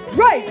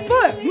 Right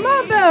foot,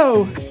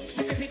 mambo.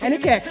 And a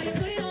kick.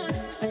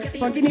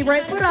 Funky knee,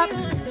 right foot up.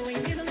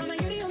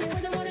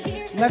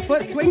 Left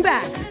foot, swing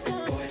back.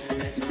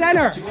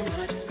 Center.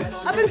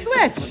 Up and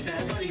switch.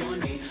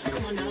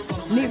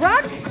 Knee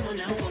rock.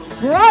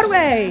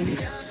 Broadway.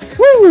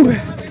 Woo!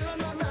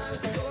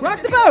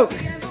 Rock the boat.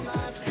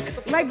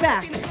 Leg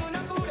back.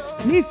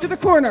 Knees to the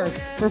corners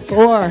for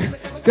 4.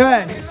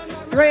 Good.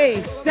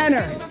 3.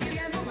 Center.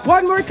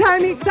 One more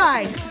time each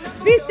side.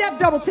 V-step,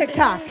 double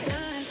tick-tock.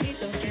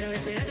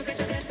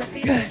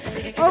 Good.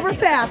 Over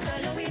fast.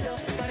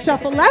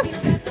 Shuffle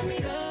left.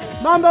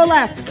 Mambo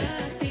left.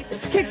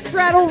 Kick,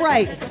 straddle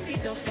right.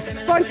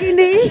 Funky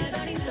knee.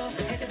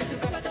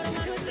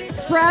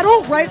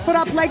 Straddle, right foot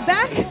up, leg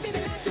back.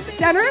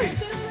 Center.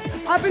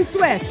 Up and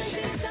switch.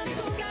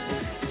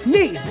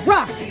 Knee,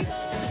 rock.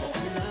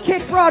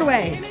 Kick,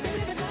 Broadway.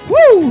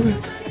 Woo!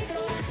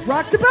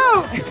 Rock the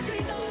boat.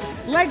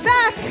 Leg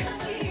back.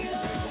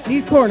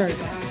 Knees corners.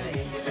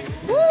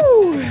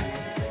 Woo!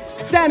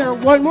 Center,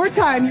 one more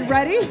time. You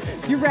ready?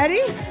 You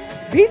ready?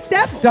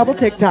 V-step, double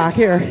tick-tock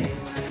here.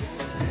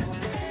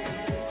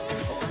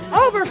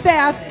 Over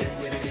fast.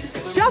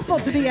 Shuffle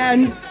to the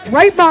end.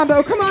 Right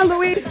mambo. Come on,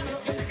 Luis.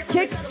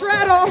 Kick,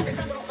 straddle.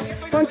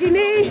 Funky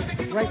knee.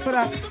 Right foot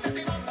up.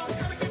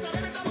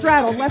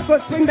 Straddle, left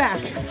foot, swing back.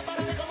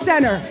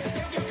 Center.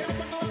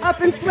 Up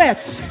and switch.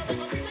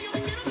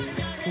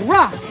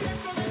 Rock.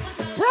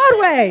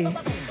 Broadway.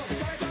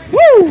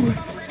 Woo!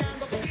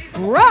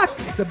 Rock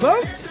the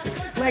boat.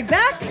 Leg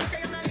back.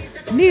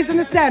 Knees in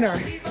the center.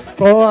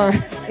 4.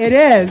 It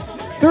is.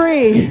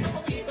 3,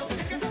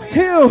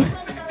 2,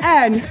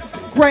 and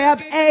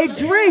grab a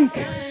drink.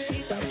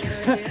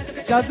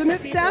 Doesn't it,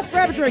 Steph?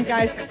 Grab a drink,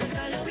 guys.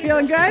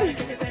 Feeling good?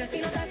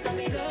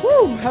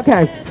 Woo,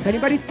 okay.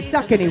 Anybody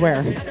stuck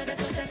anywhere?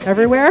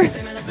 Everywhere?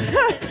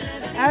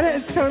 Anna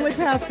is totally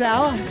passed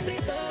out.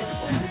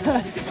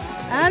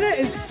 Anna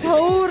is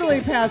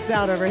totally passed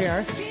out over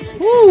here.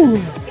 Woo.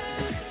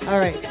 All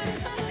right.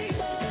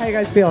 How you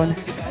guys feeling?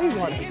 I need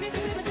water.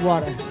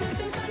 Water.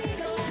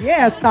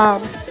 Yes,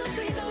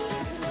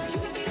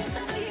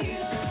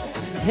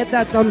 hit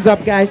that thumbs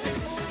up, guys.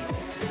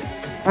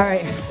 All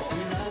right.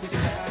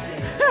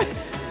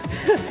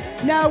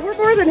 Now, we're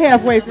more than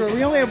halfway through.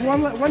 We only have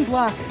one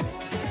block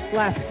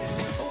left.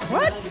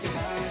 What?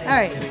 All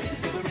right.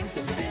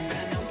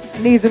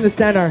 Knees in the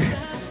center.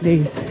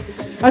 Knees.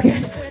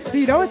 Okay. So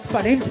you know what's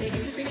funny?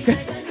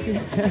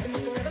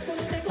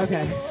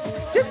 Okay.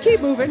 Just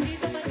keep moving.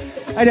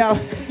 I know.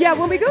 Yeah,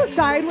 when we go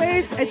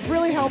sideways, it's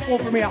really helpful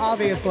for me,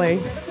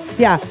 obviously.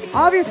 Yeah,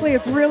 obviously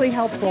it's really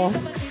helpful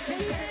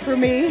for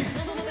me.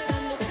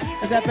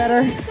 Is that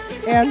better?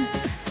 And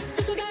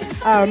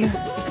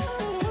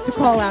to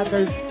call out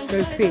those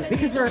feet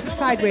because we're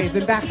sideways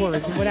and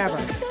backwards and whatever.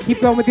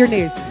 Keep going with your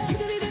knees.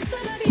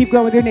 Keep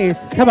going with your knees.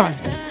 Come on.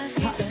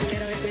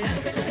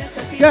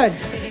 Good.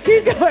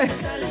 Keep going.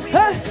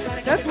 Huh?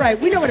 That's right.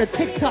 We know what a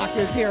tick-tock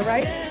is here,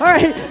 right? All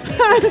right.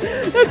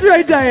 That's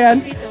right,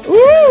 Diane.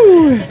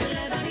 Ooh.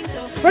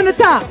 From the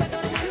top.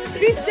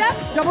 V-step,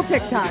 double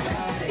tick-tock.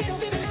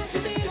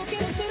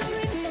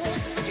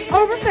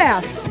 Over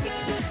fast.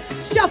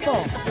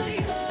 Shuffle.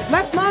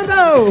 Left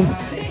mambo.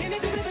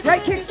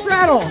 Right kick,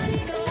 straddle.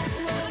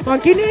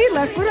 Funky knee,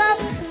 left foot up.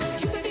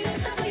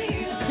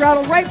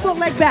 Straddle, right foot,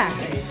 leg back.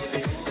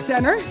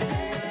 Center.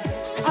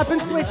 Up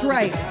and switch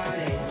right.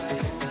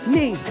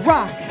 Knee,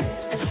 rock.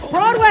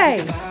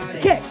 Broadway.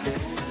 Kick,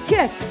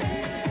 kick.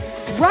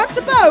 Rock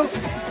the boat.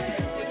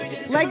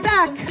 Leg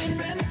back.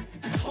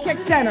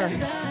 Kick center.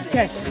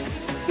 Kick.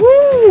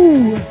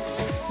 Woo!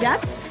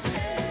 Yes?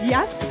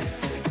 Yes?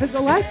 Because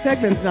the last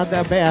segment's not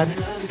that bad.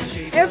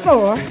 And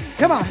 4.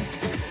 Come on.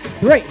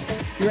 3.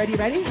 You ready?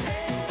 Ready?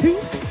 2.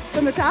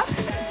 From the top.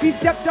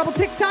 V-step, double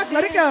tick-tock.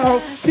 Let it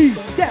go.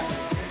 V-step.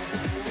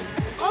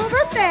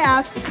 Over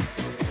fast.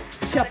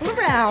 Shuffle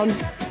around.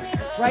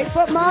 Right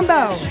foot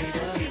mambo.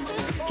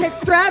 Kick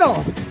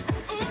straddle.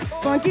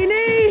 Funky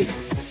knee.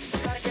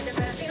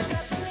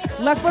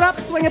 Left foot up,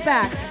 swing it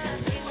back.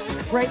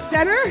 Right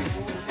center,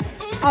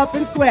 up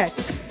and switch.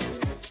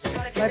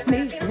 Left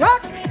knee,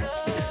 rock.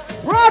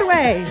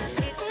 Broadway.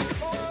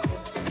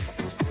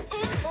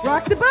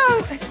 Rock the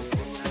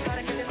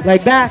boat.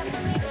 Leg back.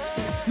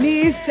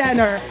 Knees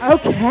center.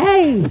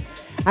 Okay.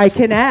 I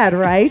can add,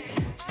 right?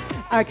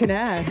 I can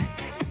add.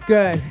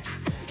 Good.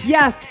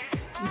 Yes.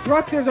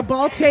 Brooke, there's a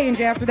ball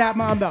change after that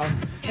mambo.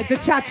 It's a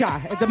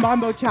cha-cha. It's a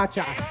mambo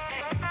cha-cha.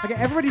 Okay,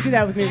 everybody do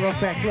that with me real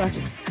quick. Look.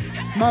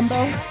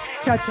 Mambo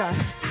cha-cha.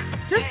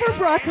 Just for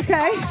Brooke,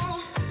 okay?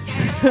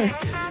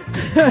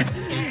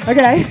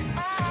 Okay.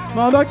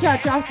 Mambo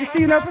cha-cha. Just so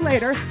you know for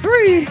later.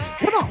 3.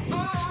 Come on.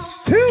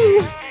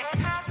 2.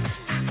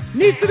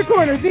 Knees to the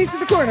corners. Knees to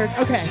the corners.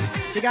 Okay.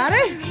 You got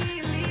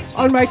it?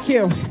 On my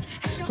cue.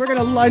 We're going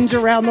to lunge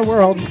around the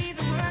world.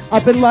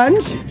 Up and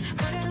lunge.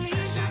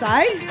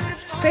 Side.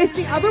 Face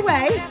the other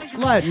way.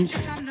 Lunge.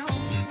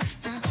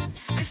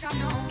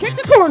 Kick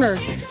the corners.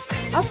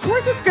 Of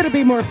course it's going to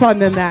be more fun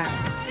than that.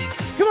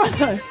 Come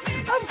on.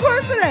 Of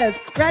course it is.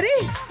 Ready?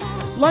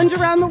 Lunge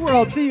around the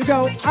world. So you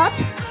go up,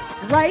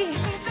 right,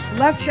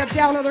 left step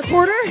down other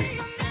corner.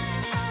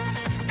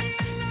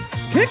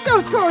 Kick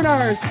those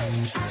corners.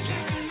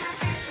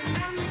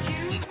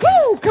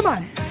 Woo! Come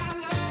on.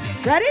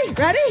 Ready?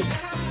 Ready?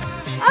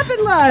 Up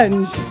and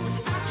lunge.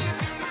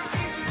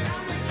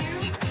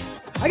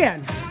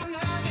 Again.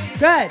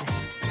 Good.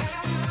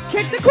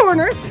 Kick the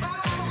corners.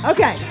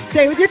 Okay.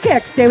 Stay with your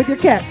kicks. Stay with your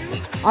kicks.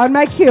 On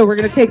my cue, we're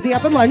going to take the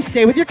up and lunge.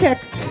 Stay with your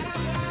kicks.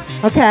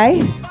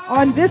 Okay.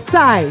 On this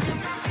side,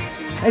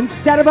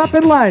 instead of up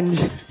and lunge,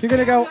 you're going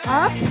to go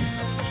up,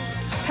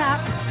 tap,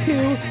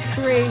 2,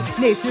 3,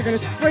 knees. So you're going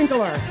to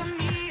sprinkle her.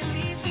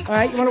 All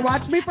right. You want to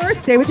watch me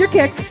first? Stay with your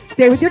kicks.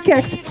 Stay with your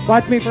kicks.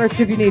 Watch me first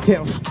if you need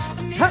to.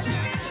 Hup.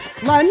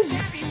 Lunge.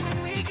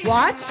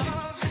 Watch.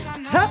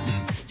 Hup.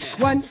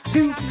 1,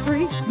 2,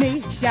 3,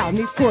 knee down,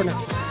 knees corner.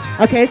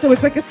 Okay, so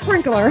it's like a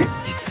sprinkler.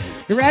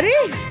 You ready?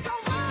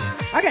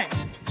 Okay.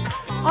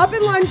 Up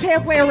and lunge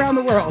halfway around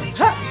the world.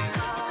 Hup,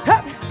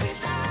 hup.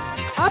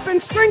 Up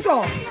and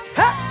sprinkle.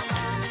 Hup.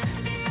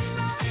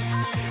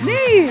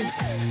 Knees.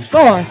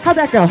 4. How'd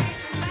that go?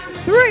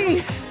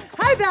 3.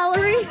 Hi,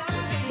 Valerie.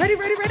 Ready,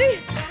 ready, ready?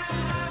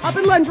 Up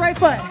and lunge, right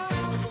foot.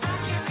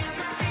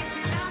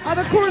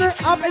 Other corner,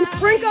 up and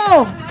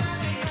sprinkle.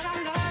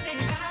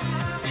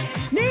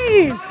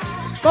 Knees.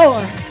 4.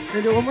 We're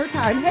gonna do it one more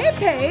time. Hey,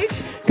 Paige.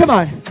 Come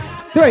on.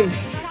 3.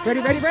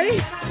 Ready, ready,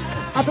 ready?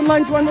 Up and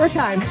lunge one more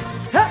time.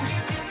 Hup.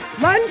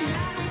 Lunge.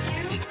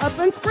 Up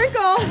and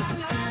sprinkle.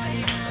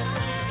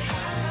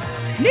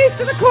 Knees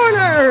to the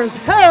corners.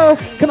 Ho.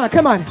 Come on,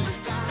 come on.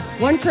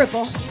 1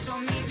 triple.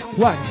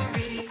 1,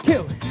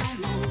 2.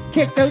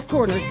 Kick those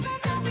corners.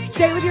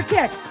 Stay with your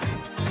kicks.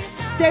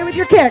 Stay with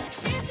your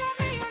kicks.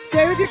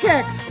 Stay with your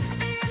kicks.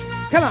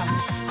 Come on.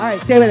 All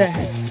right, stay with it.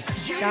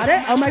 Got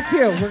it? On my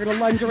cue, we're going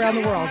to lunge around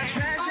the world.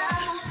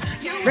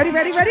 Ready,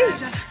 ready, ready?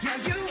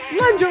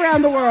 Lunge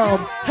around the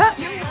world. Hup.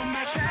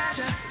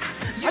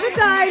 Other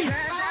side.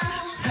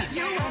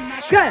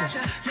 Good.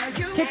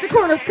 Kick the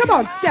corners. Come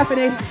on,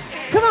 Stephanie.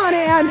 Come on,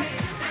 Ann.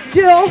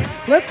 Jill,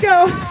 let's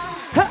go.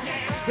 Hup.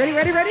 Ready,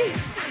 ready, ready?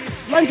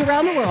 Lunge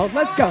around the world.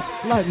 Let's go.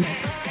 Lunge.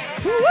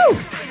 Woo-woo.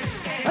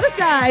 Other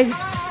side.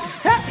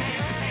 Hup.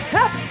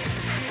 Hup.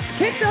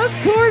 Kick those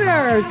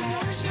corners.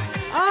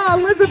 Ah,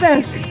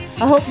 Elizabeth.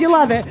 I hope you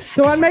love it.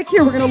 So on my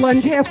cue, we're going to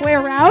lunge halfway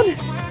around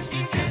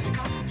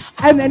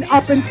and then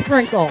up and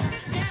sprinkle.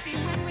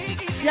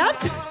 Yes?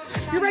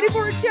 You ready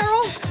for it,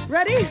 Cheryl?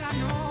 Ready?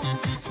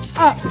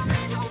 Up.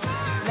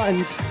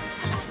 Lunge.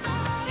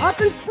 Up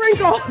and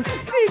sprinkle.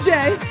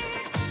 CJ.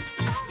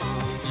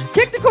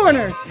 Kick the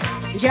corners.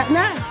 You getting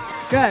that?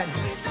 Good.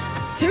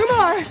 2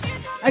 more.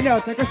 I know,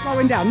 it's like we're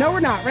slowing down. No, we're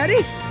not.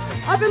 Ready?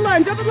 Up and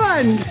lunge, up and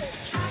lunge.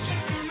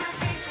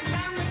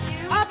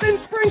 Up and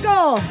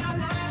sprinkle.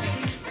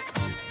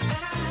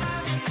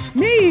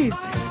 Knees.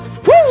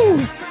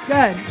 Woo!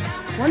 Good.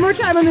 One more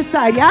time on this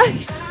side, yeah?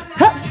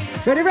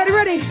 Hup. Ready, ready,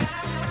 ready.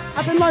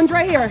 Up and lunge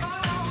right here.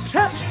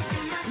 Hup.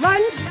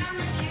 Lunge.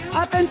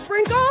 Up and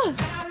sprinkle.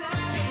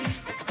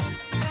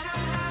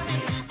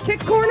 Kick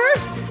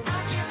corners.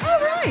 All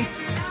right.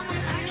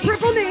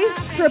 Triple knee.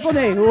 Triple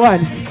knee.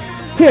 1,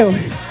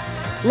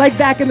 2. Leg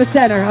back in the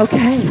center.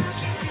 Okay.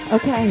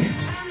 Okay.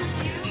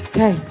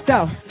 Okay.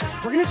 So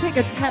we're going to take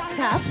a tap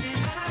tap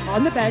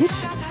on the bench,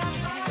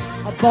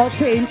 a ball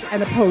change,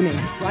 and a pony.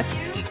 What?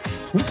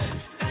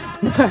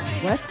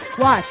 What?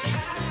 Watch.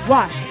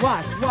 Watch.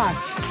 Watch. Watch.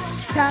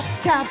 Tap,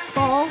 tap,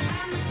 ball,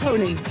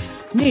 pony.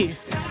 Knees.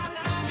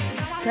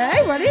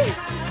 Okay, ready?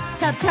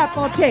 Tap, tap,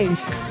 ball change.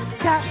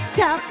 Tap,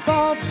 tap,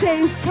 ball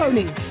change,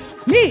 pony.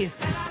 Knees.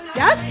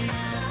 Yes?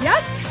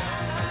 Yes?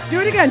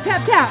 Do it again.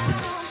 Tap, tap.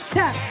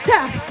 Tap,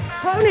 tap,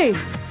 pony.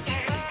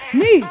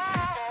 Knees.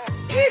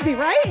 Easy,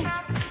 right?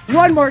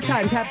 One more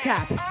time. Tap,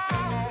 tap.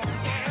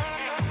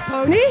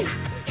 Pony.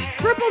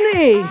 Triple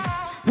knee.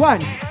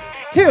 1,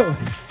 2.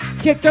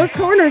 Kick those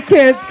corners,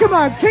 kids. Come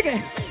on, kick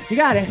it. You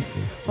got it.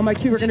 On my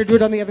cue, we're going to do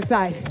it on the other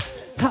side.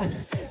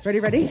 Ready,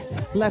 ready?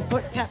 Left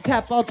foot, tap,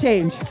 tap, ball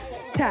change.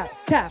 Tap,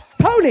 tap,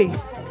 pony.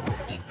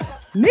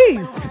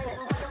 Knees.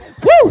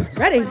 Woo,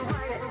 ready?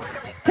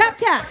 Tap,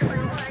 tap.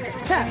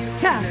 Tap,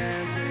 tap,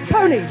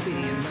 pony.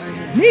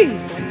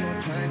 Knees.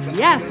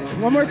 Yes,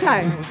 one more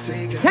time.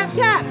 Tap,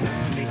 tap.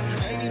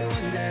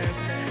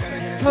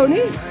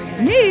 Pony.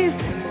 Knees.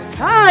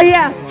 Ah,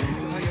 yes.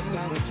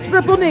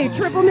 Triple knee,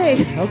 triple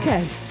knee.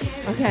 Okay,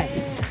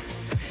 okay.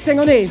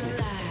 Single knees.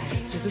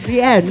 This is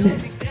the end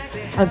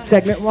of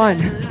segment 1.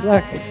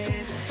 Look.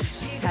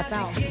 Tap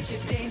out.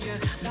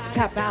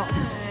 Tap out.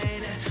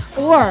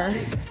 Or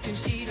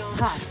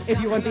hop if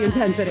you want the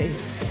intensity.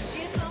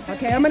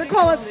 Okay, I'm gonna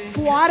call it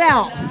squat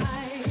out.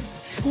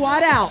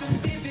 Squat out.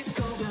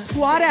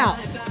 Squat out.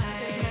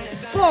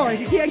 4, if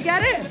you can't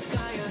get it.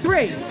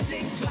 3,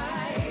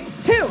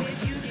 2,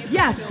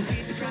 yes.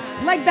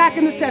 Leg back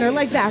in the center,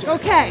 leg back,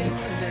 okay.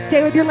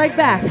 Stay with your leg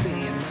back.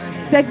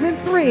 Segment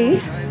 3,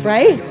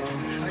 right,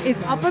 is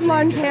up and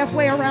lunge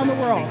halfway around the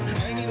world,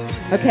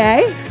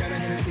 okay?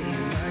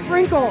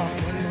 Sprinkle,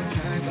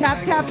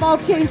 tap, tap, ball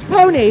change,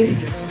 pony,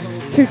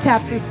 2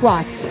 taps and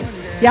squats.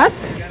 Yes,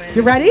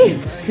 you ready?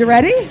 You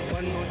ready?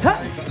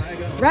 Huh.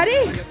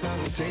 Ready?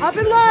 Up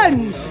and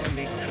lunge.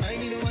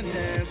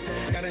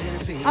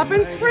 Up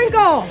and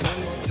sprinkle.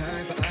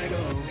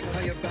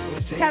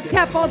 Tap,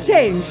 tap, ball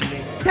change.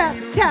 Tap,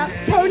 tap,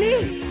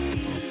 pony.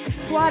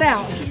 Squat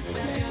out.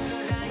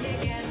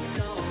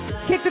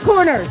 Kick the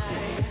corners.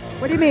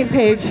 What do you mean,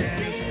 Paige?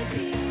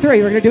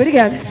 3, we're gonna do it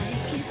again.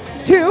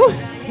 2,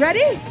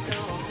 ready?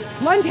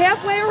 Lunge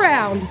halfway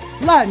around.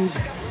 Lunge.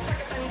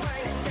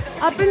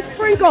 Up and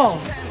sprinkle.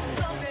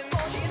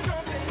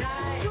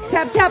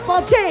 Tap, tap,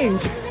 ball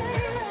change.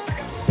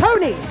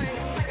 Pony.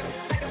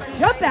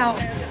 Jump out.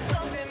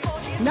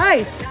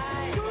 Nice.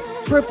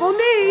 Triple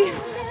knee.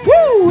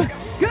 Woo!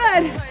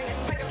 Good.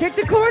 Kick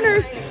the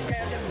corners.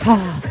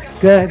 Ah,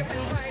 good.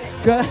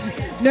 Good.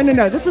 No, no,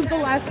 no. This is the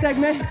last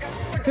segment.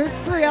 There's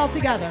 3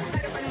 altogether.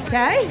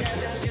 Okay?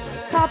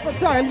 Top of,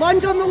 sorry,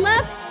 lunge on the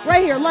left.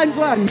 Right here, lunge,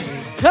 lunge.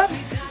 Hup,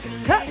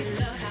 hup.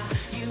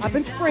 Up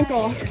and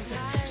sprinkle.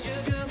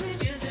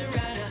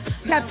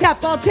 Tap,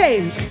 tap, ball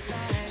change.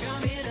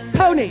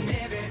 Pony.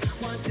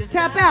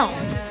 Tap out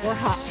or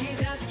hop.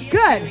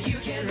 Good.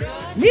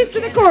 Knees to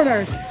the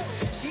corners.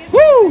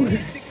 Woo!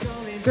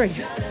 3.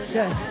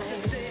 Good.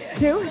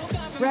 2.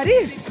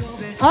 Ready?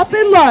 Up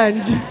and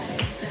lunge.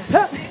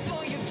 Hup.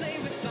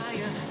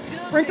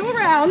 Sprinkle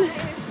around.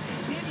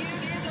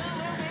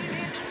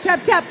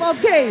 Tap, tap, ball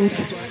change.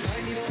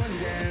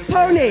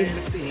 Pony.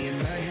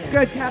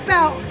 Good. Tap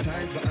out.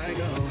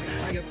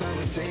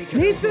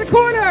 Knees to the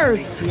corners.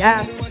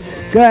 Yes.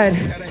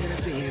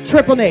 Good.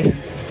 Triple knee.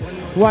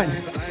 1,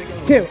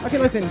 2. Okay,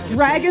 listen.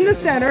 Drag in the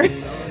center.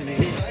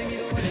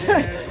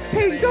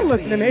 Hey, don't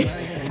listen to me.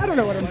 I don't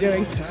know what I'm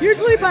doing.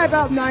 Usually by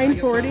about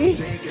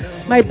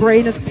 9:40, my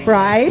brain is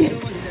fried,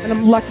 and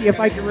I'm lucky if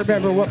I can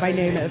remember what my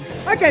name is.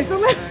 Okay, so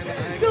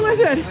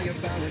listen.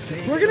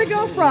 We're gonna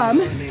go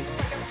from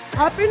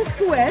up and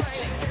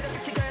switch.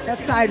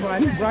 That's side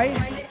 1,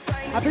 right?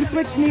 Up and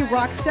switch knee,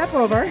 rock, step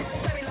over.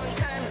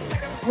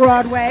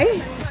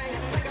 Broadway,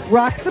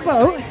 rock the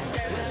boat.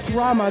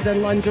 Drama,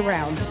 then lunge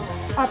around.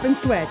 Up and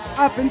switch,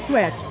 up and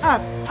switch,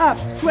 up,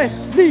 switch,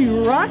 knee,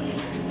 rock,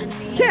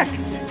 kicks.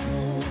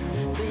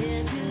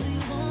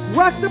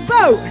 Rock the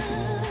boat.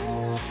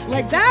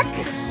 Leg back.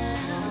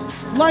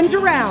 Lunge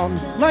around.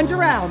 Lunge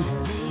around.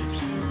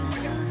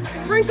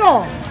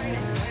 Sprinkle.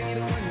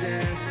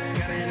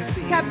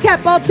 Tap,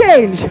 tap, ball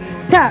change.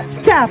 Tap,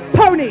 tap,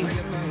 pony.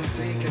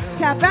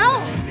 Tap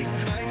out.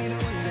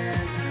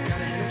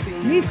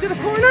 Knees to the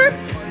corners.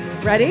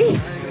 Ready?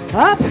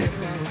 Up.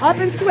 Up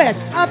and switch.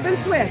 Up and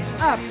switch.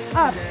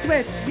 Up,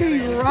 switch.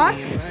 Knee rock.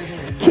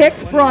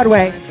 Kicks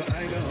Broadway.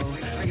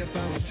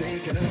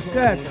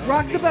 Good.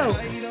 Rock the boat.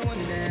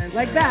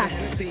 Leg back.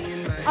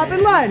 Up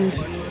and lunge.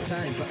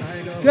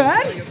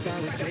 Good.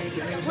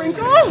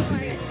 Sprinkle.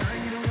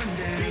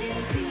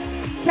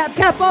 Tap,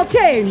 tap, ball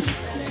change.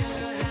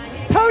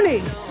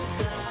 Pony.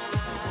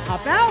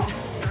 Hop out.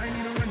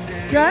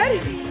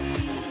 Good.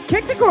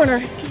 Kick the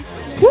corner.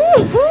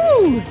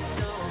 Woo-hoo!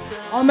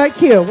 On my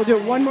cue. We'll do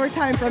it one more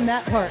time from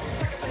that part.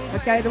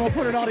 Okay, then we'll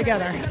put it all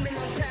together.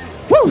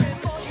 Woo!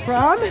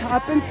 From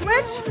up and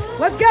switch.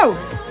 Let's go.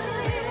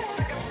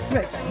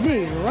 Switch.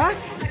 Knee, rock.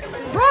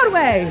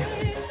 Broadway.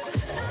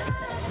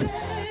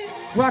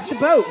 Rock the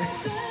boat.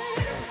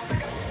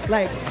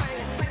 Leg.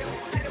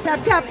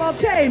 Tap, tap, ball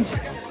change.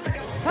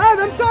 Oh,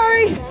 I'm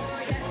sorry.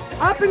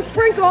 Up and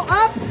sprinkle,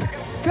 up.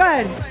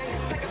 Good.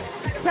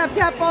 Tap,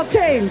 tap, ball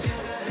change.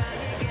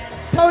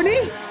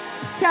 Pony.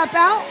 Tap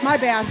out. My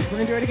bad. We're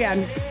going to do it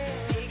again.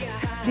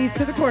 Knees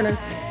to the corners.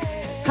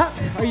 Huh.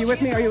 Are you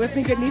with me? Are you with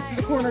me? Get knees to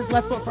the corners.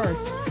 Left foot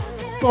first.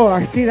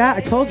 4. See that?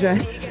 I told you.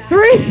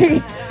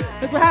 3.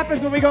 That's what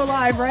happens when we go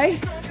live, right?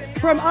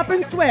 From up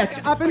and switch.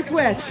 Up and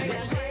switch.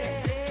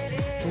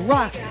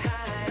 Rock.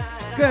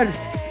 Good.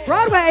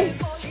 Broadway.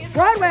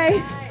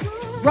 Broadway.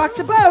 Rock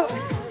the boat.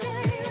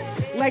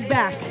 Leg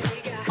back.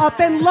 Up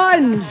and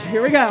lunge.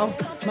 Here we go.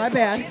 My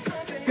bad.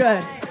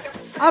 Good.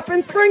 Up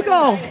and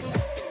sprinkle.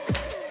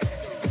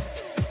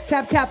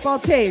 Tap, tap, ball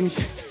change.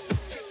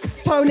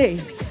 Pony.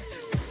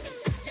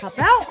 Hop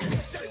out.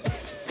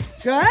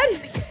 Good.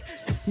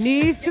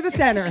 Knees to the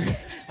center.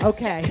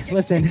 Okay,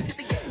 listen.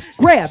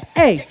 Grab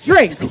a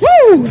drink.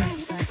 Woo!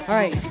 All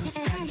right.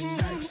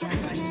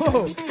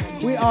 Whoa,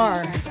 we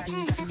are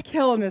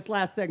killing this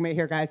last segment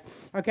here, guys.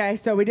 Okay,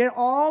 so we did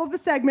all of the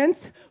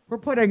segments. We're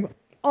putting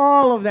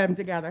all of them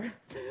together.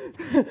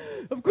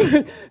 Of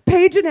course,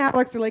 Paige and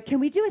Alex are like, can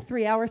we do a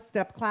 3-hour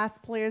step class,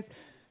 please?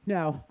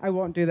 No, I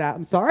won't do that.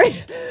 I'm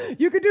sorry.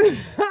 You can do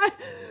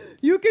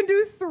you can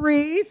do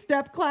 3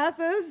 step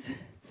classes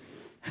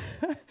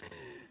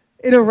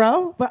in a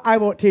row, but I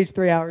won't teach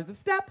 3 hours of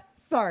step.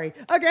 Sorry.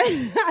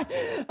 Okay.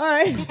 All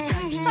right.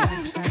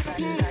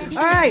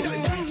 All right.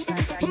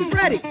 Who's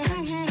ready?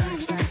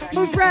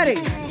 Who's ready?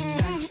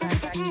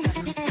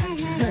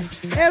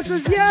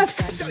 Answers yes.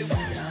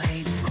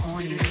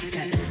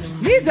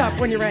 Knees up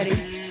when you're ready.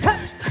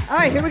 All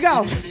right, here we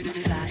go.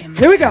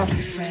 Here we go.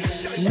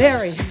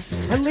 Mary,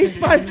 at least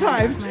 5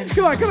 times.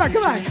 Come on, come on,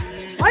 come on.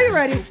 Are you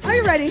ready? Are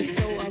you ready?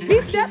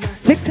 V-step,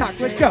 tick-tock,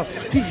 let's go.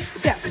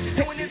 V-step,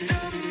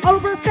 tick.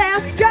 Over,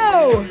 fast,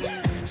 go.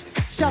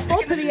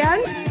 Shuffle to the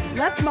end,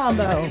 left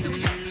mambo.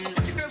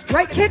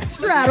 Right kick,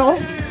 straddle.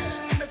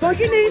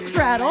 Funky knee,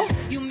 straddle.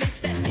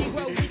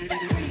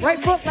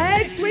 Right foot,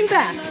 leg, swing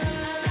back.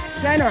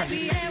 Center.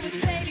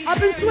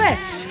 Up and switch.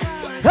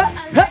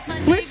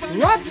 Switch,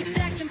 rock.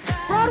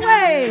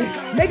 Broadway.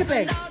 Make it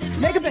big.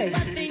 Make it big.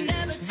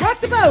 Rock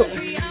the boat.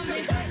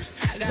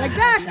 Leg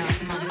back.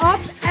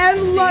 Up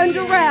and lunge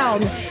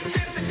around.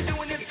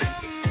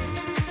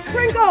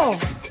 Sprinkle.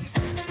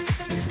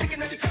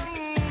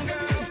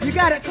 You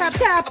got it. Tap,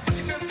 tap.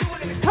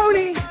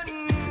 Pony.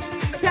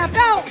 Tap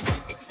out.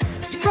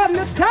 From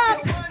the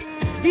top.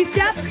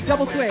 V-step.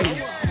 Double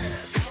swing.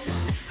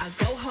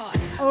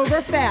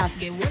 Over fast.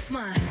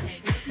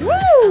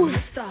 Woo!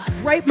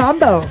 Right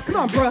mambo. Come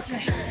on, Brooke.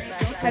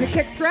 And a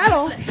kick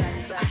straddle.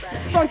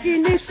 Funky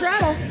knee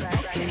straddle.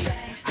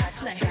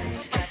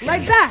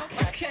 Leg back.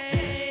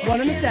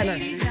 One in the center.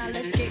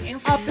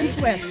 Up and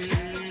switch.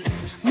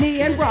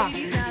 Knee and rock.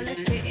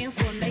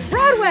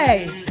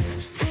 Broadway.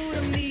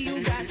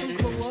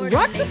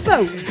 Rock the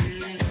boat.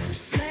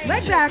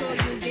 Leg back.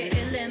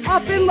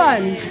 Up and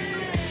lunge.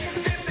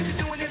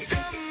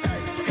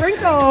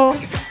 Sprinkle.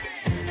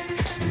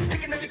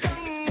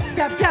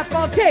 Tap, tap,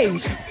 ball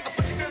change.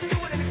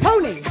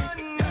 Pony.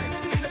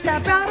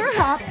 Tap out or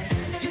hop.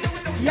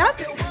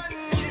 Yes.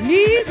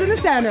 Knees in the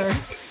center.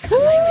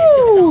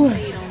 Woo!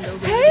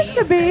 Hey,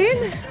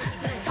 Sabine.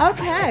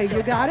 Okay,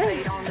 you got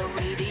it?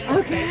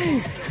 Okay.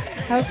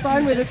 Have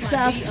fun with this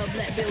stuff.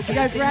 You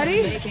guys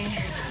ready?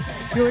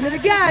 Doing it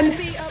again.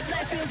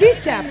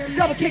 V-step,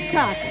 double kick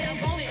tock.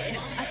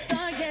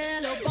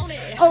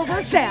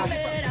 Over fast.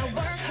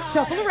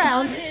 Shuffle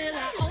around.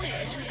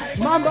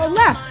 Mambo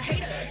left.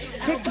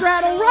 Kick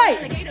straddle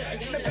right.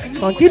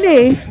 Funky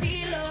knee.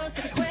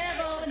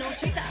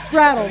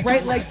 Straddle,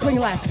 right leg swing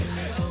left.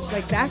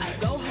 Leg back.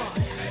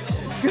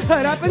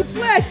 Good, up and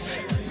switch.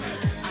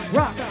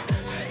 Rock.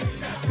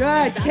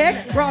 Good,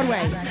 kick,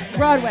 Broadway.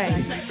 Broadway.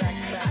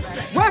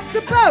 Rock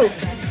the boat.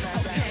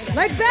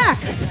 Leg back.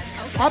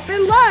 Up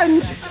and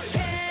lunge.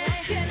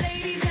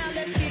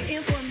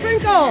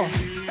 Sprinkle.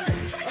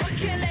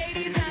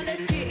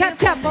 Tap,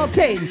 tap, ball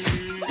change.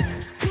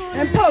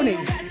 And pony.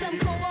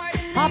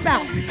 Hop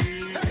out.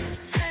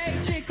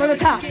 For the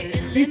top.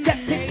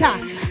 V-step,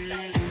 tick-tock.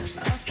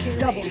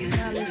 Double.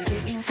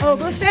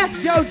 Over fast,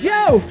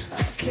 JoJo.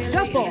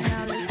 Shuffle.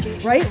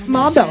 Right,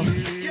 mambo.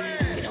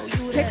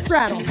 Kick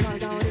straddle.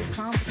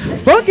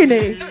 Funky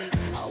knee.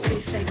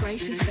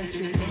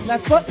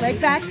 Left foot, leg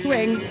back,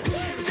 swing.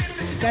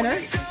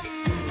 Center.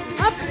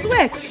 Up,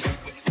 switch.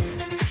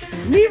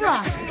 Knee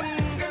rock.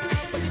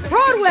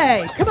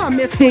 Broadway. Come on,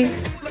 Misty.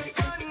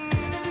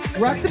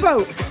 Rock the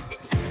boat.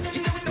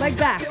 Leg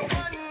back.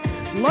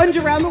 Lunge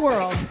around the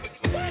world.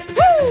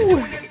 Woo!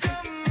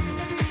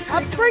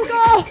 Up,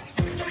 sprinkle.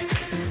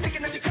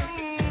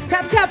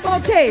 Tap, tap,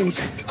 ball change.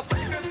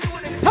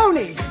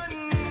 Pony.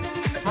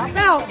 Hop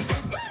out.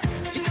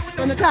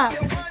 From the top.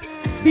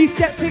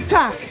 V-step,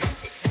 tick-tock.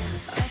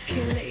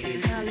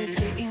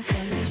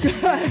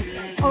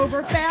 Good.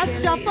 Over fast,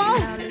 shuffle.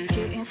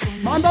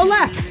 Mambo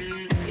left.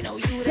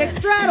 Kick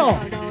straddle.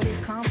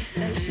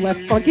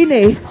 Left funky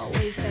knee.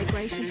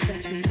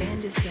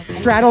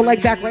 Straddle,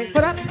 leg back, right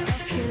foot up.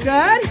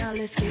 Good.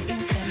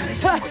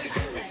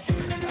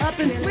 Up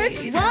and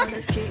switch, rock.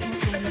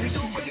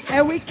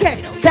 And we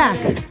kick, back.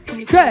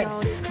 Good.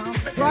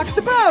 Rock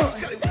the boat.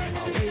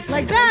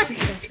 Leg back.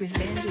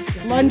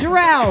 Lunge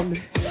around.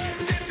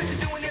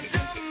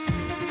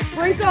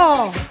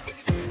 Sprinkle.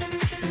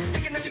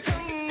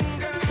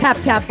 Tap,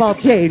 tap, ball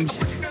change.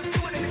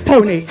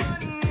 Pony.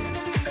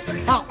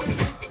 Hop.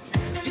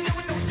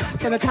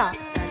 From the top.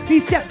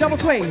 V-step, double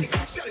swing.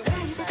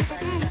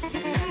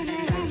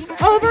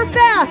 Over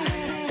fast.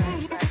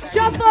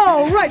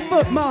 Shuffle. Right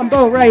foot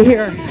mambo right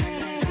here.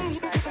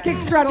 Kick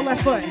straddle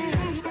left foot.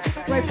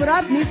 Right foot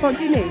up, knee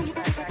funky knee.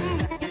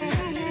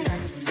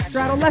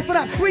 straddle, left foot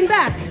up, swing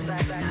back.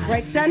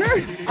 Right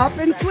center, up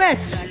and switch.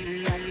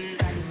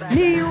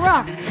 Knee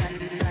rock.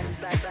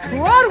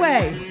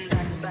 Broadway.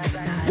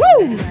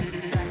 Woo!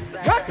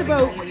 Rock the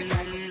boat.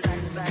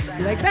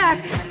 Leg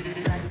back.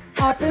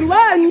 Up and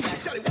lunge.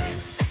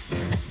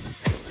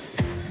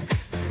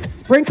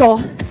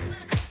 Sprinkle.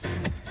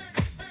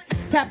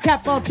 Tap,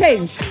 tap, ball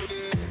change.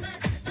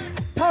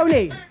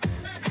 Pony.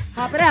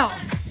 Hop it out.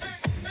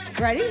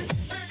 Ready?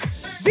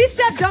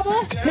 V-step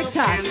double,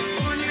 tick-tock.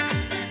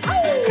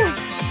 Oh!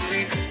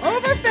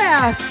 Over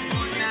fast.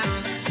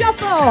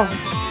 Shuffle.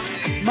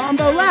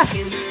 Mambo left.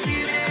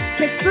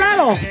 Kick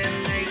straddle.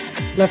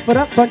 Left foot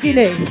up, funky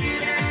knee.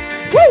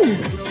 Woo!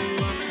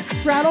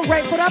 Straddle,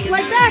 right foot up,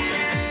 leg back.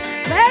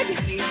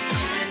 Leg.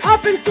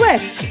 Up and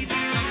switch.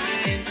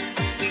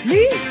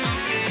 Knee.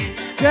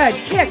 Good.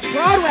 Kick,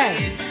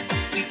 Broadway.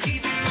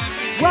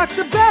 Rock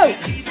the boat.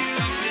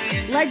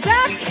 Leg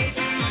back.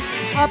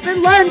 Up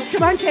and lunge.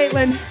 Come on,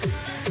 Caitlin.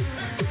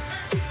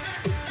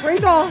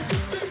 Sprinkle.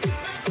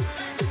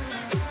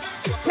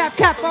 Tap,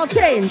 tap, ball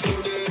change.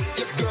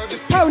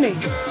 Pony.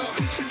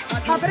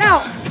 Hop it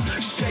out.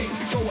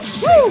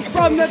 Woo!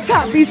 From the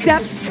top,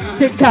 V-step,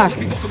 tick-tock.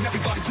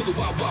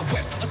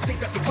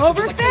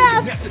 Over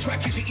fast.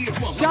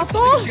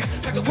 Shuffle.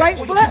 Right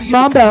foot,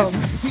 mambo.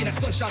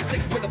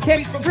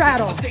 Kick,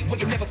 straddle.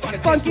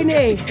 Funky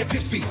knee.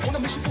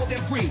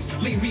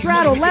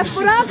 Straddle, left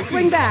foot up,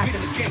 swing back.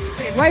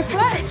 Right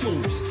foot,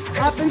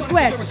 up and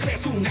switch.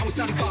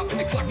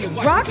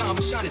 Rock.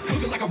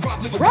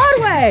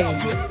 Broadway.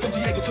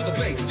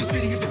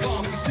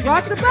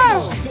 Rock the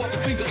boat.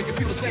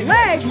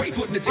 Leg.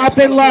 Up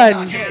and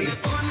lunge.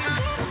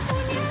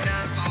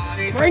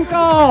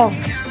 Sprinkle.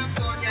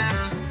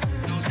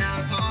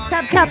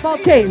 Tap, tap, ball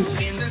change.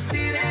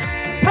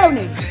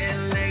 Pony.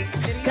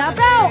 Tap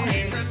out.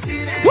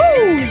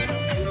 Woo!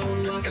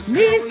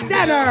 Knee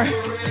center.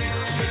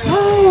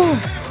 Oh,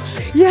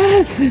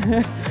 yes.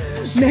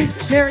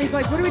 Mary's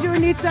like, what are we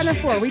doing knee center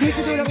for? We need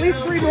to do it at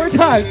least 3 more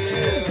times.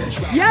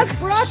 Yes,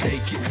 Brooke.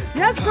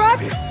 Yes,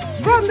 Brooke.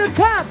 From the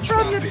top,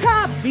 from the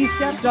top.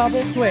 V-step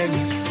double swing.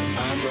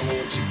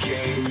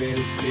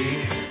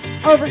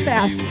 Over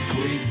fast.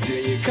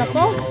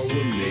 Shuffle.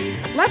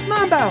 Left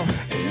mambo.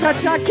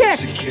 Cha-cha kick.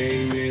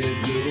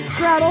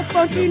 Straddle,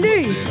 funky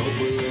knee.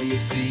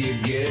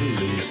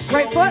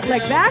 Right foot,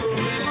 leg back.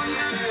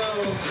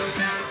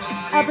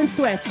 Up and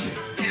switch.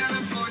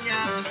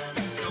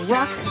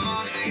 Rock.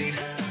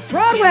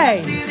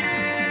 Broadway.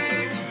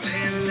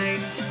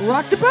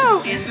 Rock the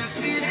boat.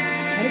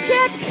 And a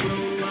kick.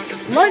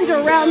 Lunge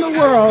around the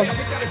world.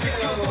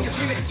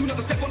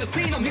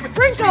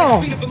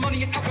 Sprinkle.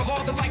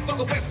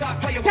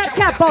 Tap,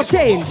 tap, ball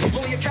change.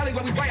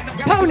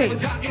 Pony.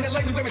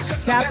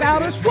 Tap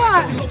out a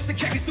squat.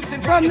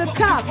 From the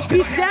top.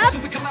 V-step.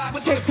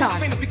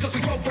 Tick-tock.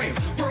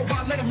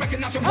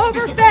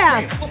 Over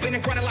fast.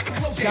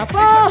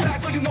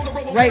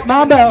 Shuffle. Right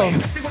mambo.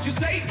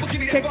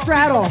 Kick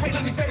straddle.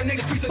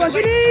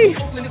 Funky knee.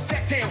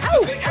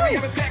 Ow, ow.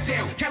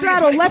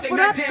 Straddle, left foot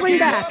up, swing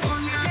back.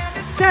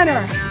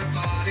 Center.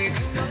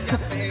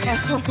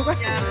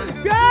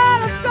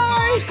 God, I'm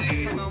sorry.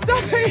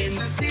 Sorry.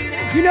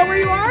 You know where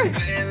you are?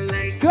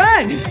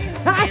 Good.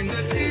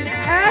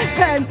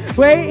 And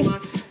wait.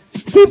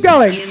 Keep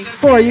going.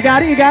 4. You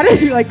got it? You got it?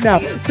 You're like, no.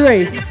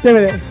 3. Do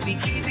it.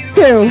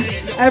 2.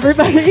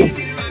 Everybody.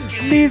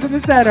 Knees in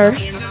the center.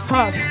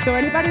 Hug. So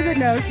anybody that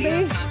knows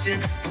me,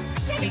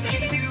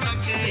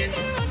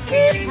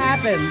 it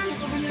happens,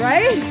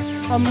 right?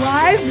 I'm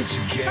live.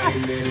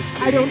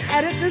 I don't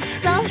edit this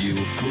stuff.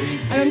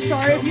 And I'm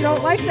sorry if you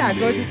don't like that.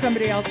 Go to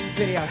somebody else's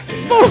video.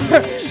 4.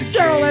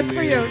 Cheryl, that's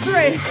for you.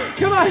 3.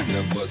 Come on.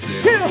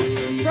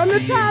 2. From the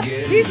top.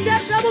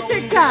 V-step double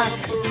tick-tock.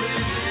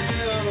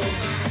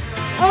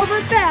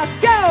 Over fast.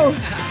 Go.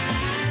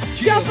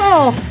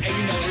 Shuffle.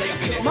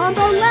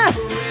 Mambo left.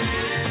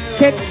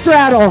 Kick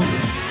straddle.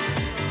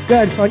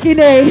 Good. Funky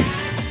knee.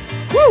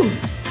 Woo.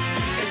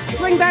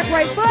 Swing back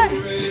right foot.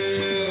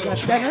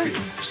 Left center.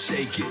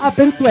 Up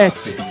and switch.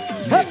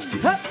 Hup,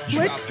 hup,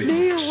 switch,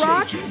 knee,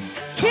 rock.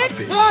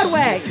 Kick,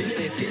 Broadway.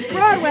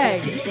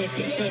 Broadway.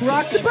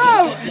 Rock the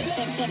boat.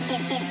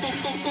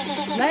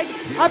 Leg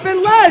up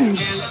and lunge.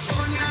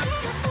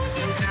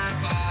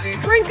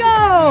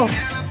 Sprinkle.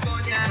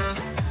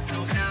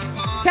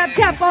 Tap,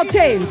 tap, ball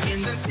change.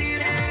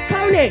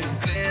 Pony.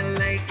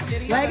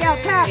 Leg out,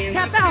 tap,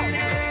 tap out.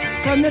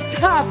 From the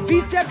top,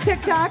 V-step,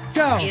 tick-tock,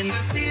 go.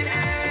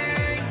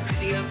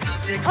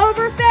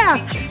 Over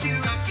fast.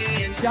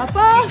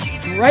 Shuffle.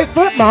 Right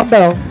foot,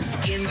 mambo.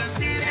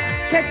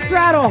 Kick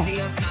straddle.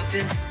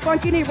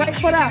 Funky knee, right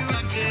foot up.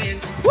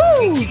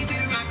 Woo!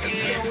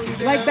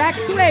 Leg back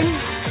swing.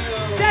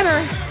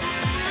 Center.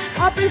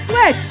 Up and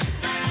switch.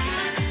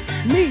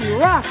 Knee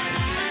rock.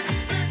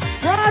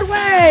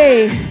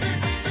 Broadway.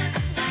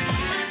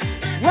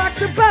 Rock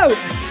the boat.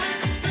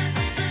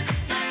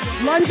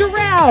 Lunge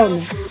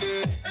around.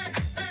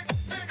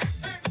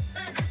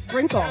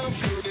 Sprinkle.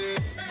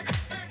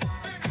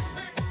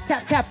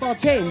 Tap, tap, ball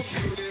change.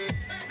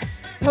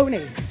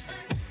 Pony.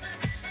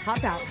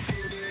 Hop out.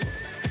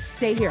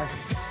 stay here.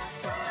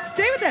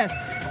 Stay with this.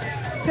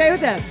 Stay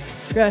with this.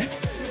 Good.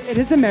 It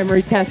is a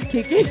memory test,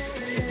 Kiki.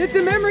 It's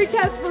a memory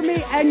test for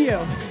me and you.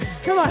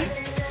 Come on.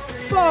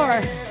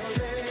 4,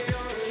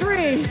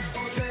 3.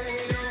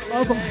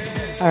 Oh boy.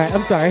 All right,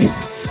 I'm sorry.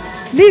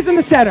 Knees in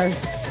the center.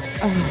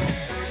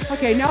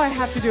 Okay, now I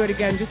have to do it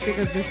again just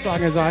because this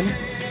song is on.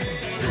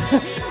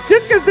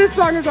 Just because this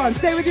song is on.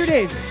 Stay with your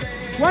knees.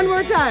 One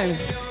more time.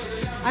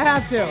 I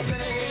have to.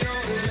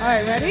 All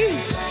right,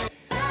 ready?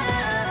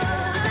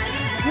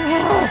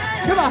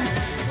 Come on.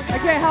 I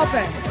can't help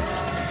it.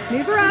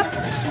 Knees are up.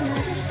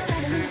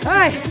 All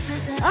right.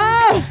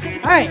 Oh!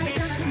 All right.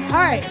 All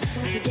right.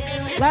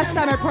 Last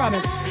time I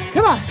promise.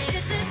 Come on.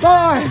 4.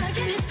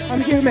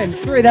 I'm human.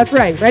 3. That's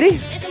right. Ready?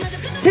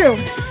 2.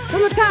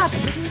 From the top.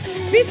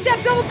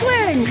 V-step double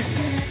swing.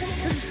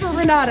 This is for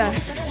Renata.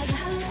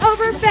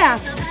 Over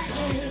fast.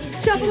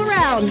 Shuffle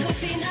around.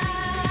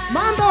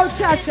 Mambo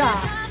cha-cha.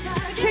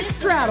 Kick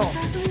straddle.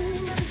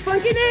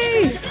 Funky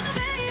knee.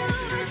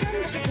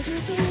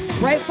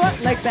 Right foot,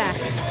 leg back.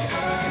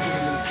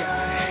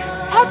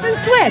 Up and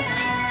switch.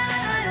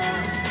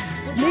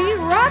 Knee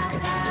rock.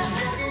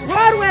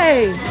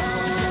 Broadway.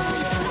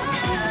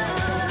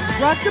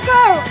 Rock the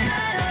boat.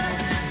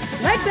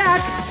 Leg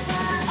back.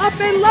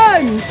 Up and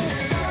lunge.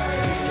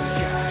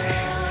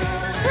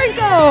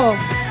 Sprinkle.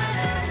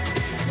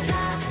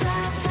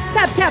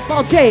 Tap, tap,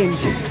 ball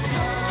change.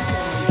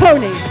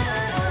 Pony.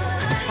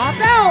 Hop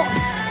out.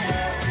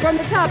 From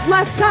the top,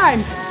 last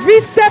time.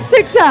 V-step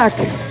tic-tac.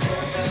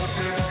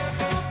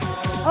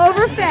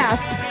 Over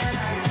fast.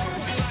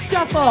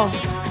 Shuffle.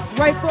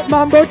 Right foot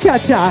mambo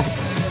cha-cha.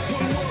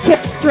 Kick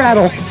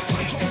straddle.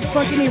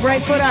 Funky knee,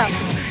 right foot up.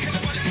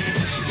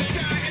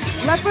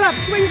 Left foot up,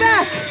 swing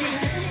back.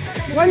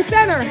 One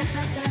center.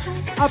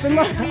 Up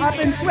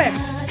and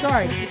switch.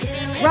 Sorry.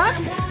 Rock.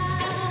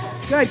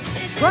 Good.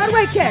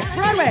 Broadway kick,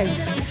 Broadway.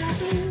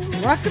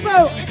 Rock the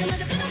boat.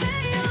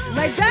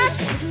 Leg back.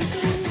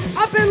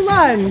 Up and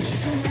lunge.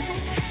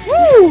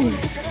 Woo!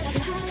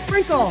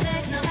 Sprinkle.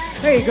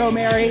 There you go,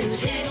 Mary.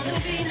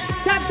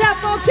 Tap,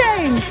 tap, ball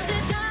change.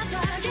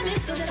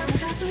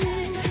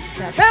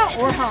 Tap out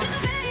or hop.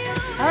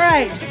 All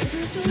right.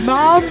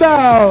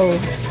 Mambo.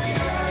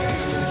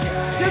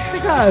 Just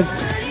because.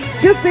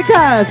 Just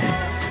because.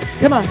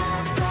 Come on.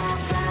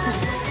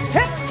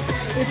 Hips.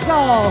 It's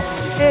all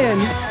in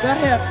the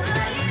hips.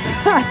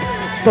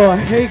 Boy,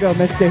 here you go,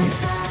 Misty.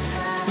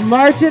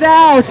 March it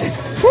out.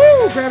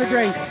 Woo! Grab a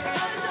drink.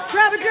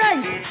 Grab a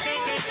drink.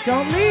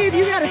 Don't leave.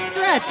 You got to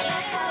stretch.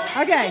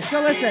 Okay,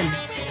 so listen.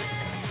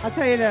 I'll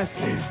tell you this.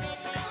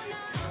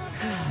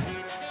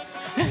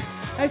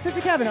 I said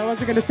to Kevin I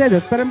wasn't going to say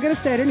this, but I'm going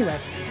to say it anyway.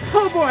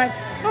 Oh boy.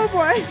 Oh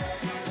boy.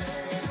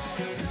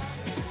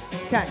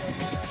 Okay.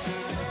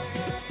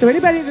 So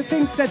anybody that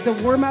thinks that the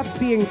warm-up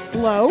being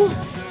slow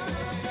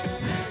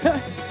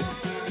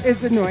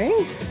is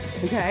annoying,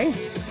 okay,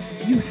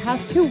 you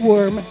have to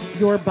warm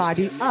your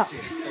body up.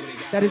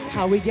 That is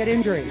how we get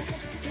injuries.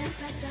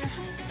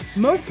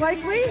 Most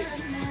likely,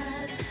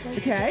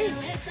 okay,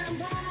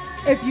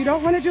 if you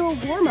don't want to do a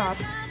warm-up,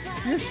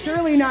 you're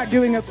surely not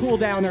doing a cool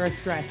down or a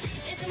stretch,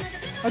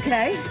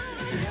 okay?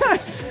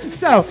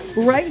 So,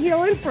 right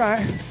heel in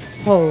front,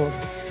 hold,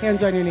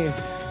 hands on your knees.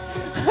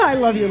 I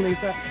love you,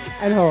 Lisa,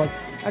 and hold,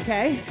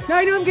 okay? Now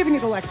I know I'm giving you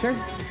the lecture,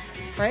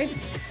 right?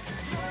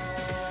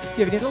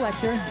 Giving you the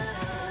lecture.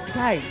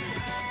 Guys,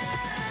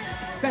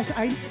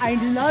 I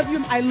love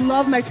you, I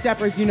love my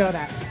steppers, you know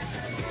that.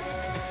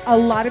 A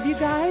lot of you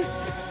guys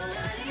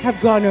have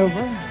gone over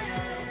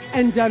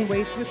and done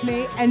weights with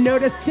me and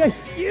noticed a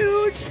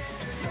huge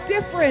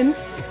difference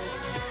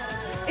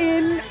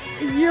in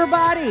your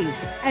body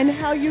and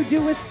how you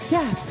do with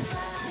steps.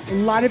 A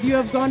lot of you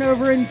have gone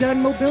over and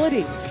done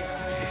mobility,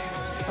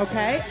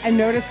 okay? And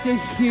noticed a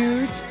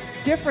huge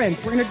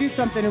difference. We're gonna do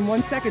something in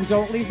 1 second,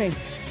 don't leave me,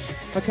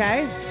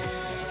 okay?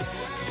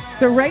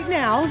 So right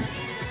now,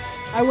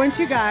 I want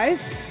you guys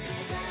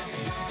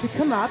to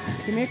come up.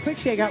 Give me a quick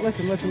shake out.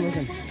 Listen, listen,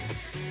 listen.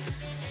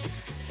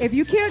 If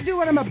you can't do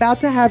what I'm about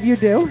to have you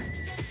do,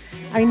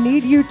 I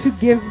need you to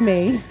give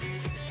me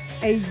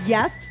a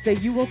yes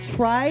that you will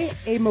try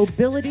a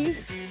mobility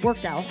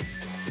workout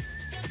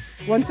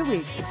once a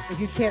week if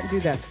you can't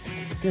do this.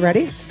 You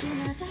ready?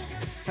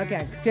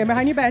 Okay, stand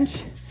behind your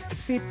bench.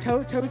 Feet,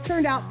 toes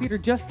turned out. Feet are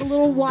just a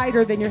little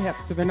wider than your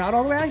hips. So they're not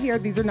all the way out here.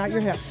 These are not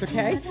your hips,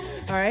 okay?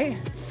 All right,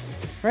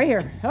 right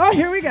here. Oh,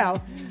 here we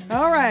go.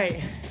 All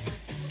right,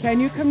 can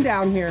you come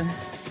down here?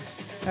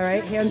 All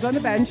right, hands on the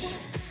bench.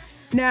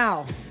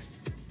 Now,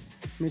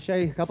 let me show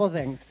you a couple of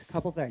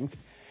things.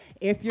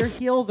 If your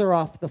heels are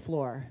off the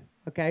floor,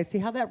 okay, see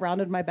how that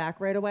rounded my back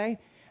right away?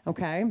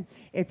 Okay,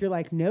 if you're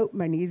like, nope,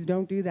 my knees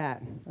don't do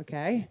that,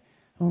 okay?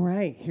 All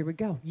right, here we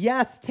go.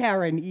 Yes,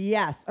 Taryn,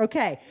 yes.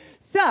 Okay,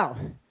 so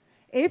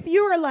if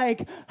you are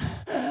like,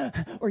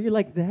 or you're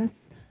like this,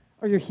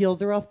 or your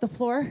heels are off the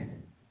floor,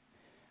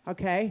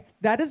 okay,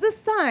 that is a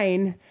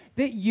sign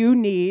that you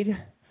need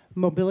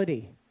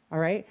mobility, all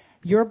right?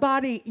 Your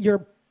body,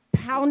 you're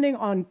pounding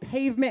on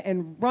pavement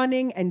and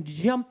running and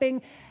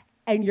jumping,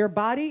 and your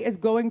body is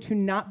going to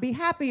not be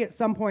happy at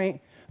some point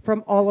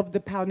from all of the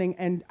pounding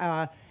and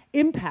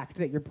impact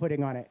that you're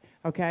putting on it,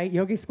 okay?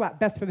 Yogi squat,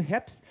 best for the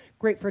hips,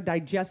 great for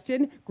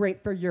digestion,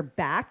 great for your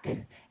back.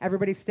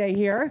 Everybody stay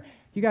here.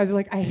 You guys are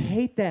like, I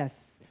hate this.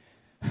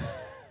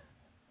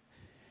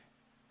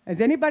 Is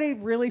anybody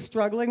really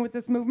struggling with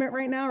this movement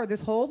right now or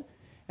this hold?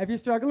 If you're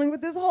struggling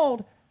with this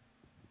hold,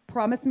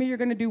 promise me you're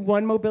going to do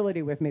one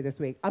mobility with me this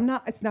week.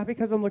 It's not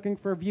because I'm looking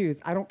for views.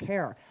 I don't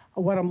care.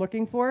 What I'm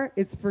looking for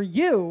is for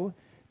you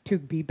to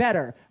be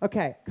better.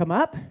 Okay, come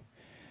up.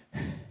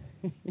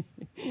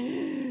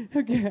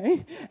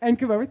 Okay, and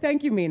come over.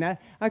 Thank you, Mina.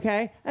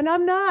 Okay, and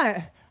I'm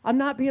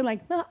not being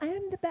like, no, I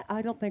am the best.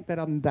 I don't think that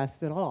I'm the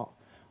best at all.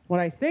 What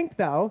I think,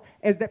 though,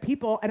 is that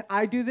people, and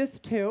I do this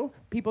too,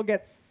 people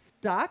get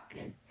stuck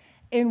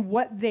in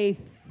what they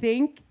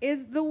think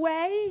is the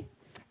way.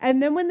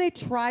 And then when they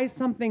try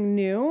something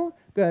new,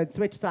 good,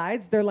 switch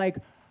sides, they're like,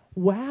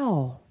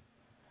 wow.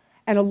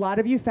 And a lot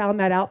of you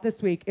found that out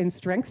this week in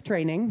strength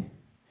training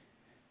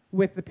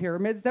with the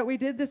pyramids that we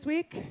did this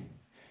week.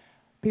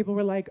 People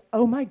were like,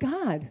 oh my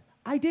God,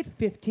 I did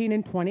 15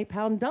 and 20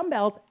 pound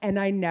dumbbells and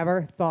I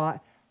never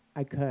thought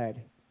I could.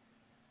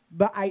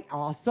 But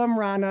awesome,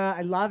 Rana,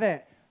 I love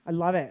it. I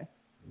love it.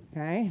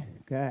 Okay,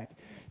 good.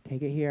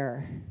 Take it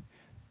here.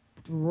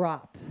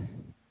 Drop.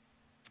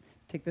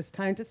 Take this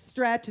time to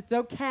stretch. It's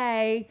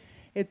okay.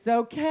 It's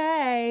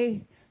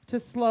okay to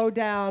slow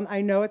down.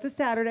 I know it's a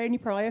Saturday and you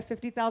probably have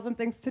 50,000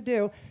 things to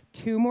do.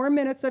 2 more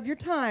minutes of your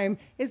time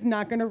is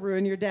not going to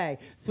ruin your day.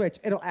 Switch.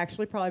 It'll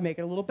actually probably make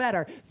it a little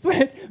better.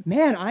 Switch.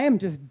 Man, I am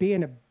just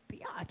being a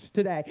biatch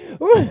today.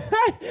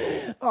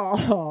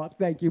 Oh,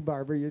 thank you,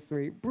 Barbara. You're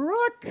sweet.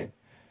 Brooke.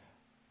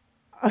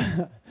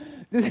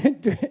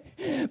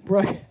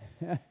 Brooke.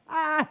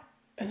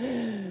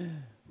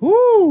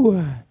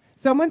 Woo.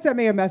 Someone sent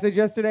me a message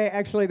yesterday,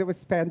 actually, that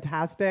was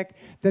fantastic,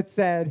 that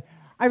said,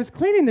 I was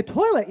cleaning the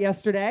toilet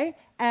yesterday,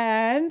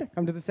 and,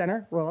 come to the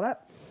center, roll it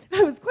up.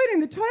 I was cleaning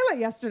the toilet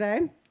yesterday,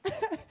 and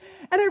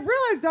I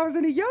realized I was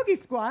in a yogi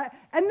squat,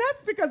 and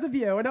that's because of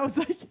you. And I was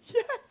like,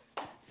 yes,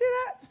 see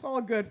that? It's all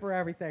good for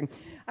everything.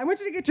 I want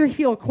you to get your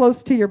heel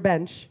close to your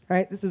bench,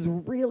 right? This is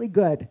really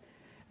good.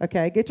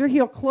 Okay, get your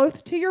heel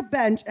close to your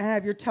bench and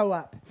have your toe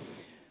up.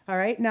 All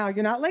right, now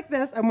you're not like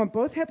this. I want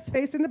both hips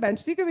facing the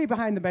bench. So you can be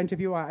behind the bench if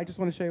you want. I just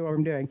want to show you what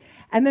I'm doing.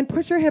 And then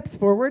push your hips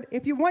forward.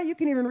 If you want, you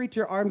can even reach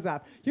your arms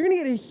up. You're going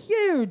to get a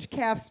huge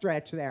calf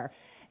stretch there.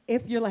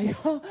 If you're like,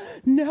 oh,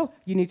 no,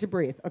 you need to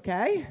breathe,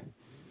 okay?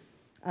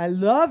 I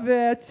love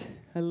it.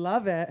 I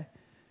love it.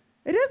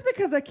 It is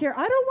because I care.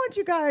 I don't want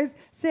you guys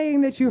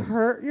saying that you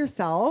hurt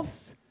yourselves,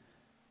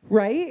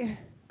 right?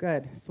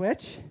 Good.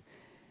 Switch.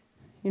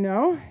 You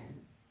know,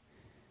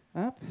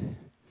 up.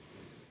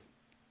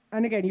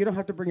 And again, you don't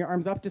have to bring your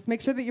arms up. Just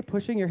make sure that you're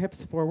pushing your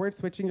hips forward,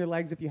 switching your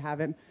legs if you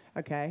haven't,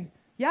 okay?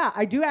 Yeah,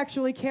 I do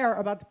actually care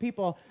about the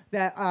people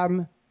that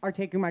are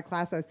taking my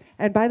classes.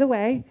 And by the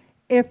way,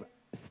 if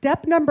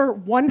step number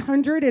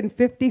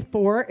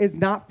 154 is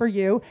not for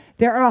you,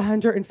 there are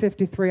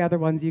 153 other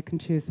ones you can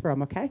choose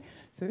from, okay?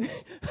 So,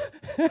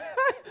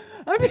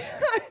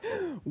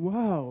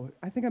 whoa,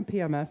 I think I'm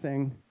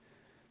PMSing.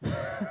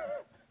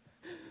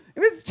 It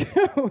was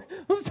true.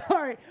 I'm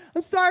sorry.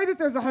 I'm sorry that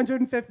there's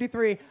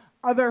 153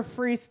 other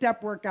free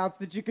step workouts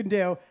that you can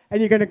do, and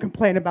you're going to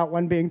complain about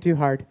one being too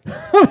hard.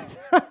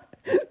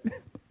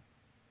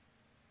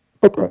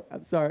 Okay,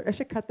 I'm sorry. I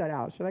should cut that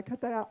out. Should I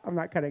cut that out? I'm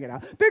not cutting it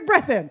out. Big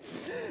breath in.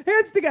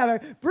 Hands together.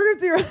 Bring them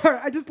to your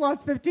heart. I just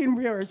lost 15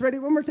 viewers. Ready?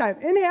 One more time.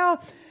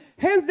 Inhale.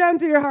 Hands down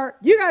to your heart.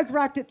 You guys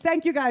rocked it.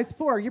 Thank you guys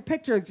for your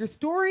pictures, your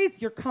stories,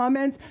 your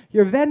comments,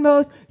 your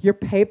Venmos, your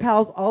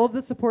PayPals, all of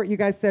the support you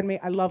guys send me.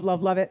 I love,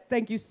 love, love it.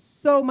 Thank you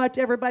so much,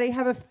 everybody.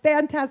 Have a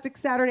fantastic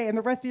Saturday and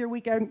the rest of your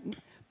weekend.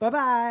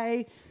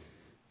 Bye-bye.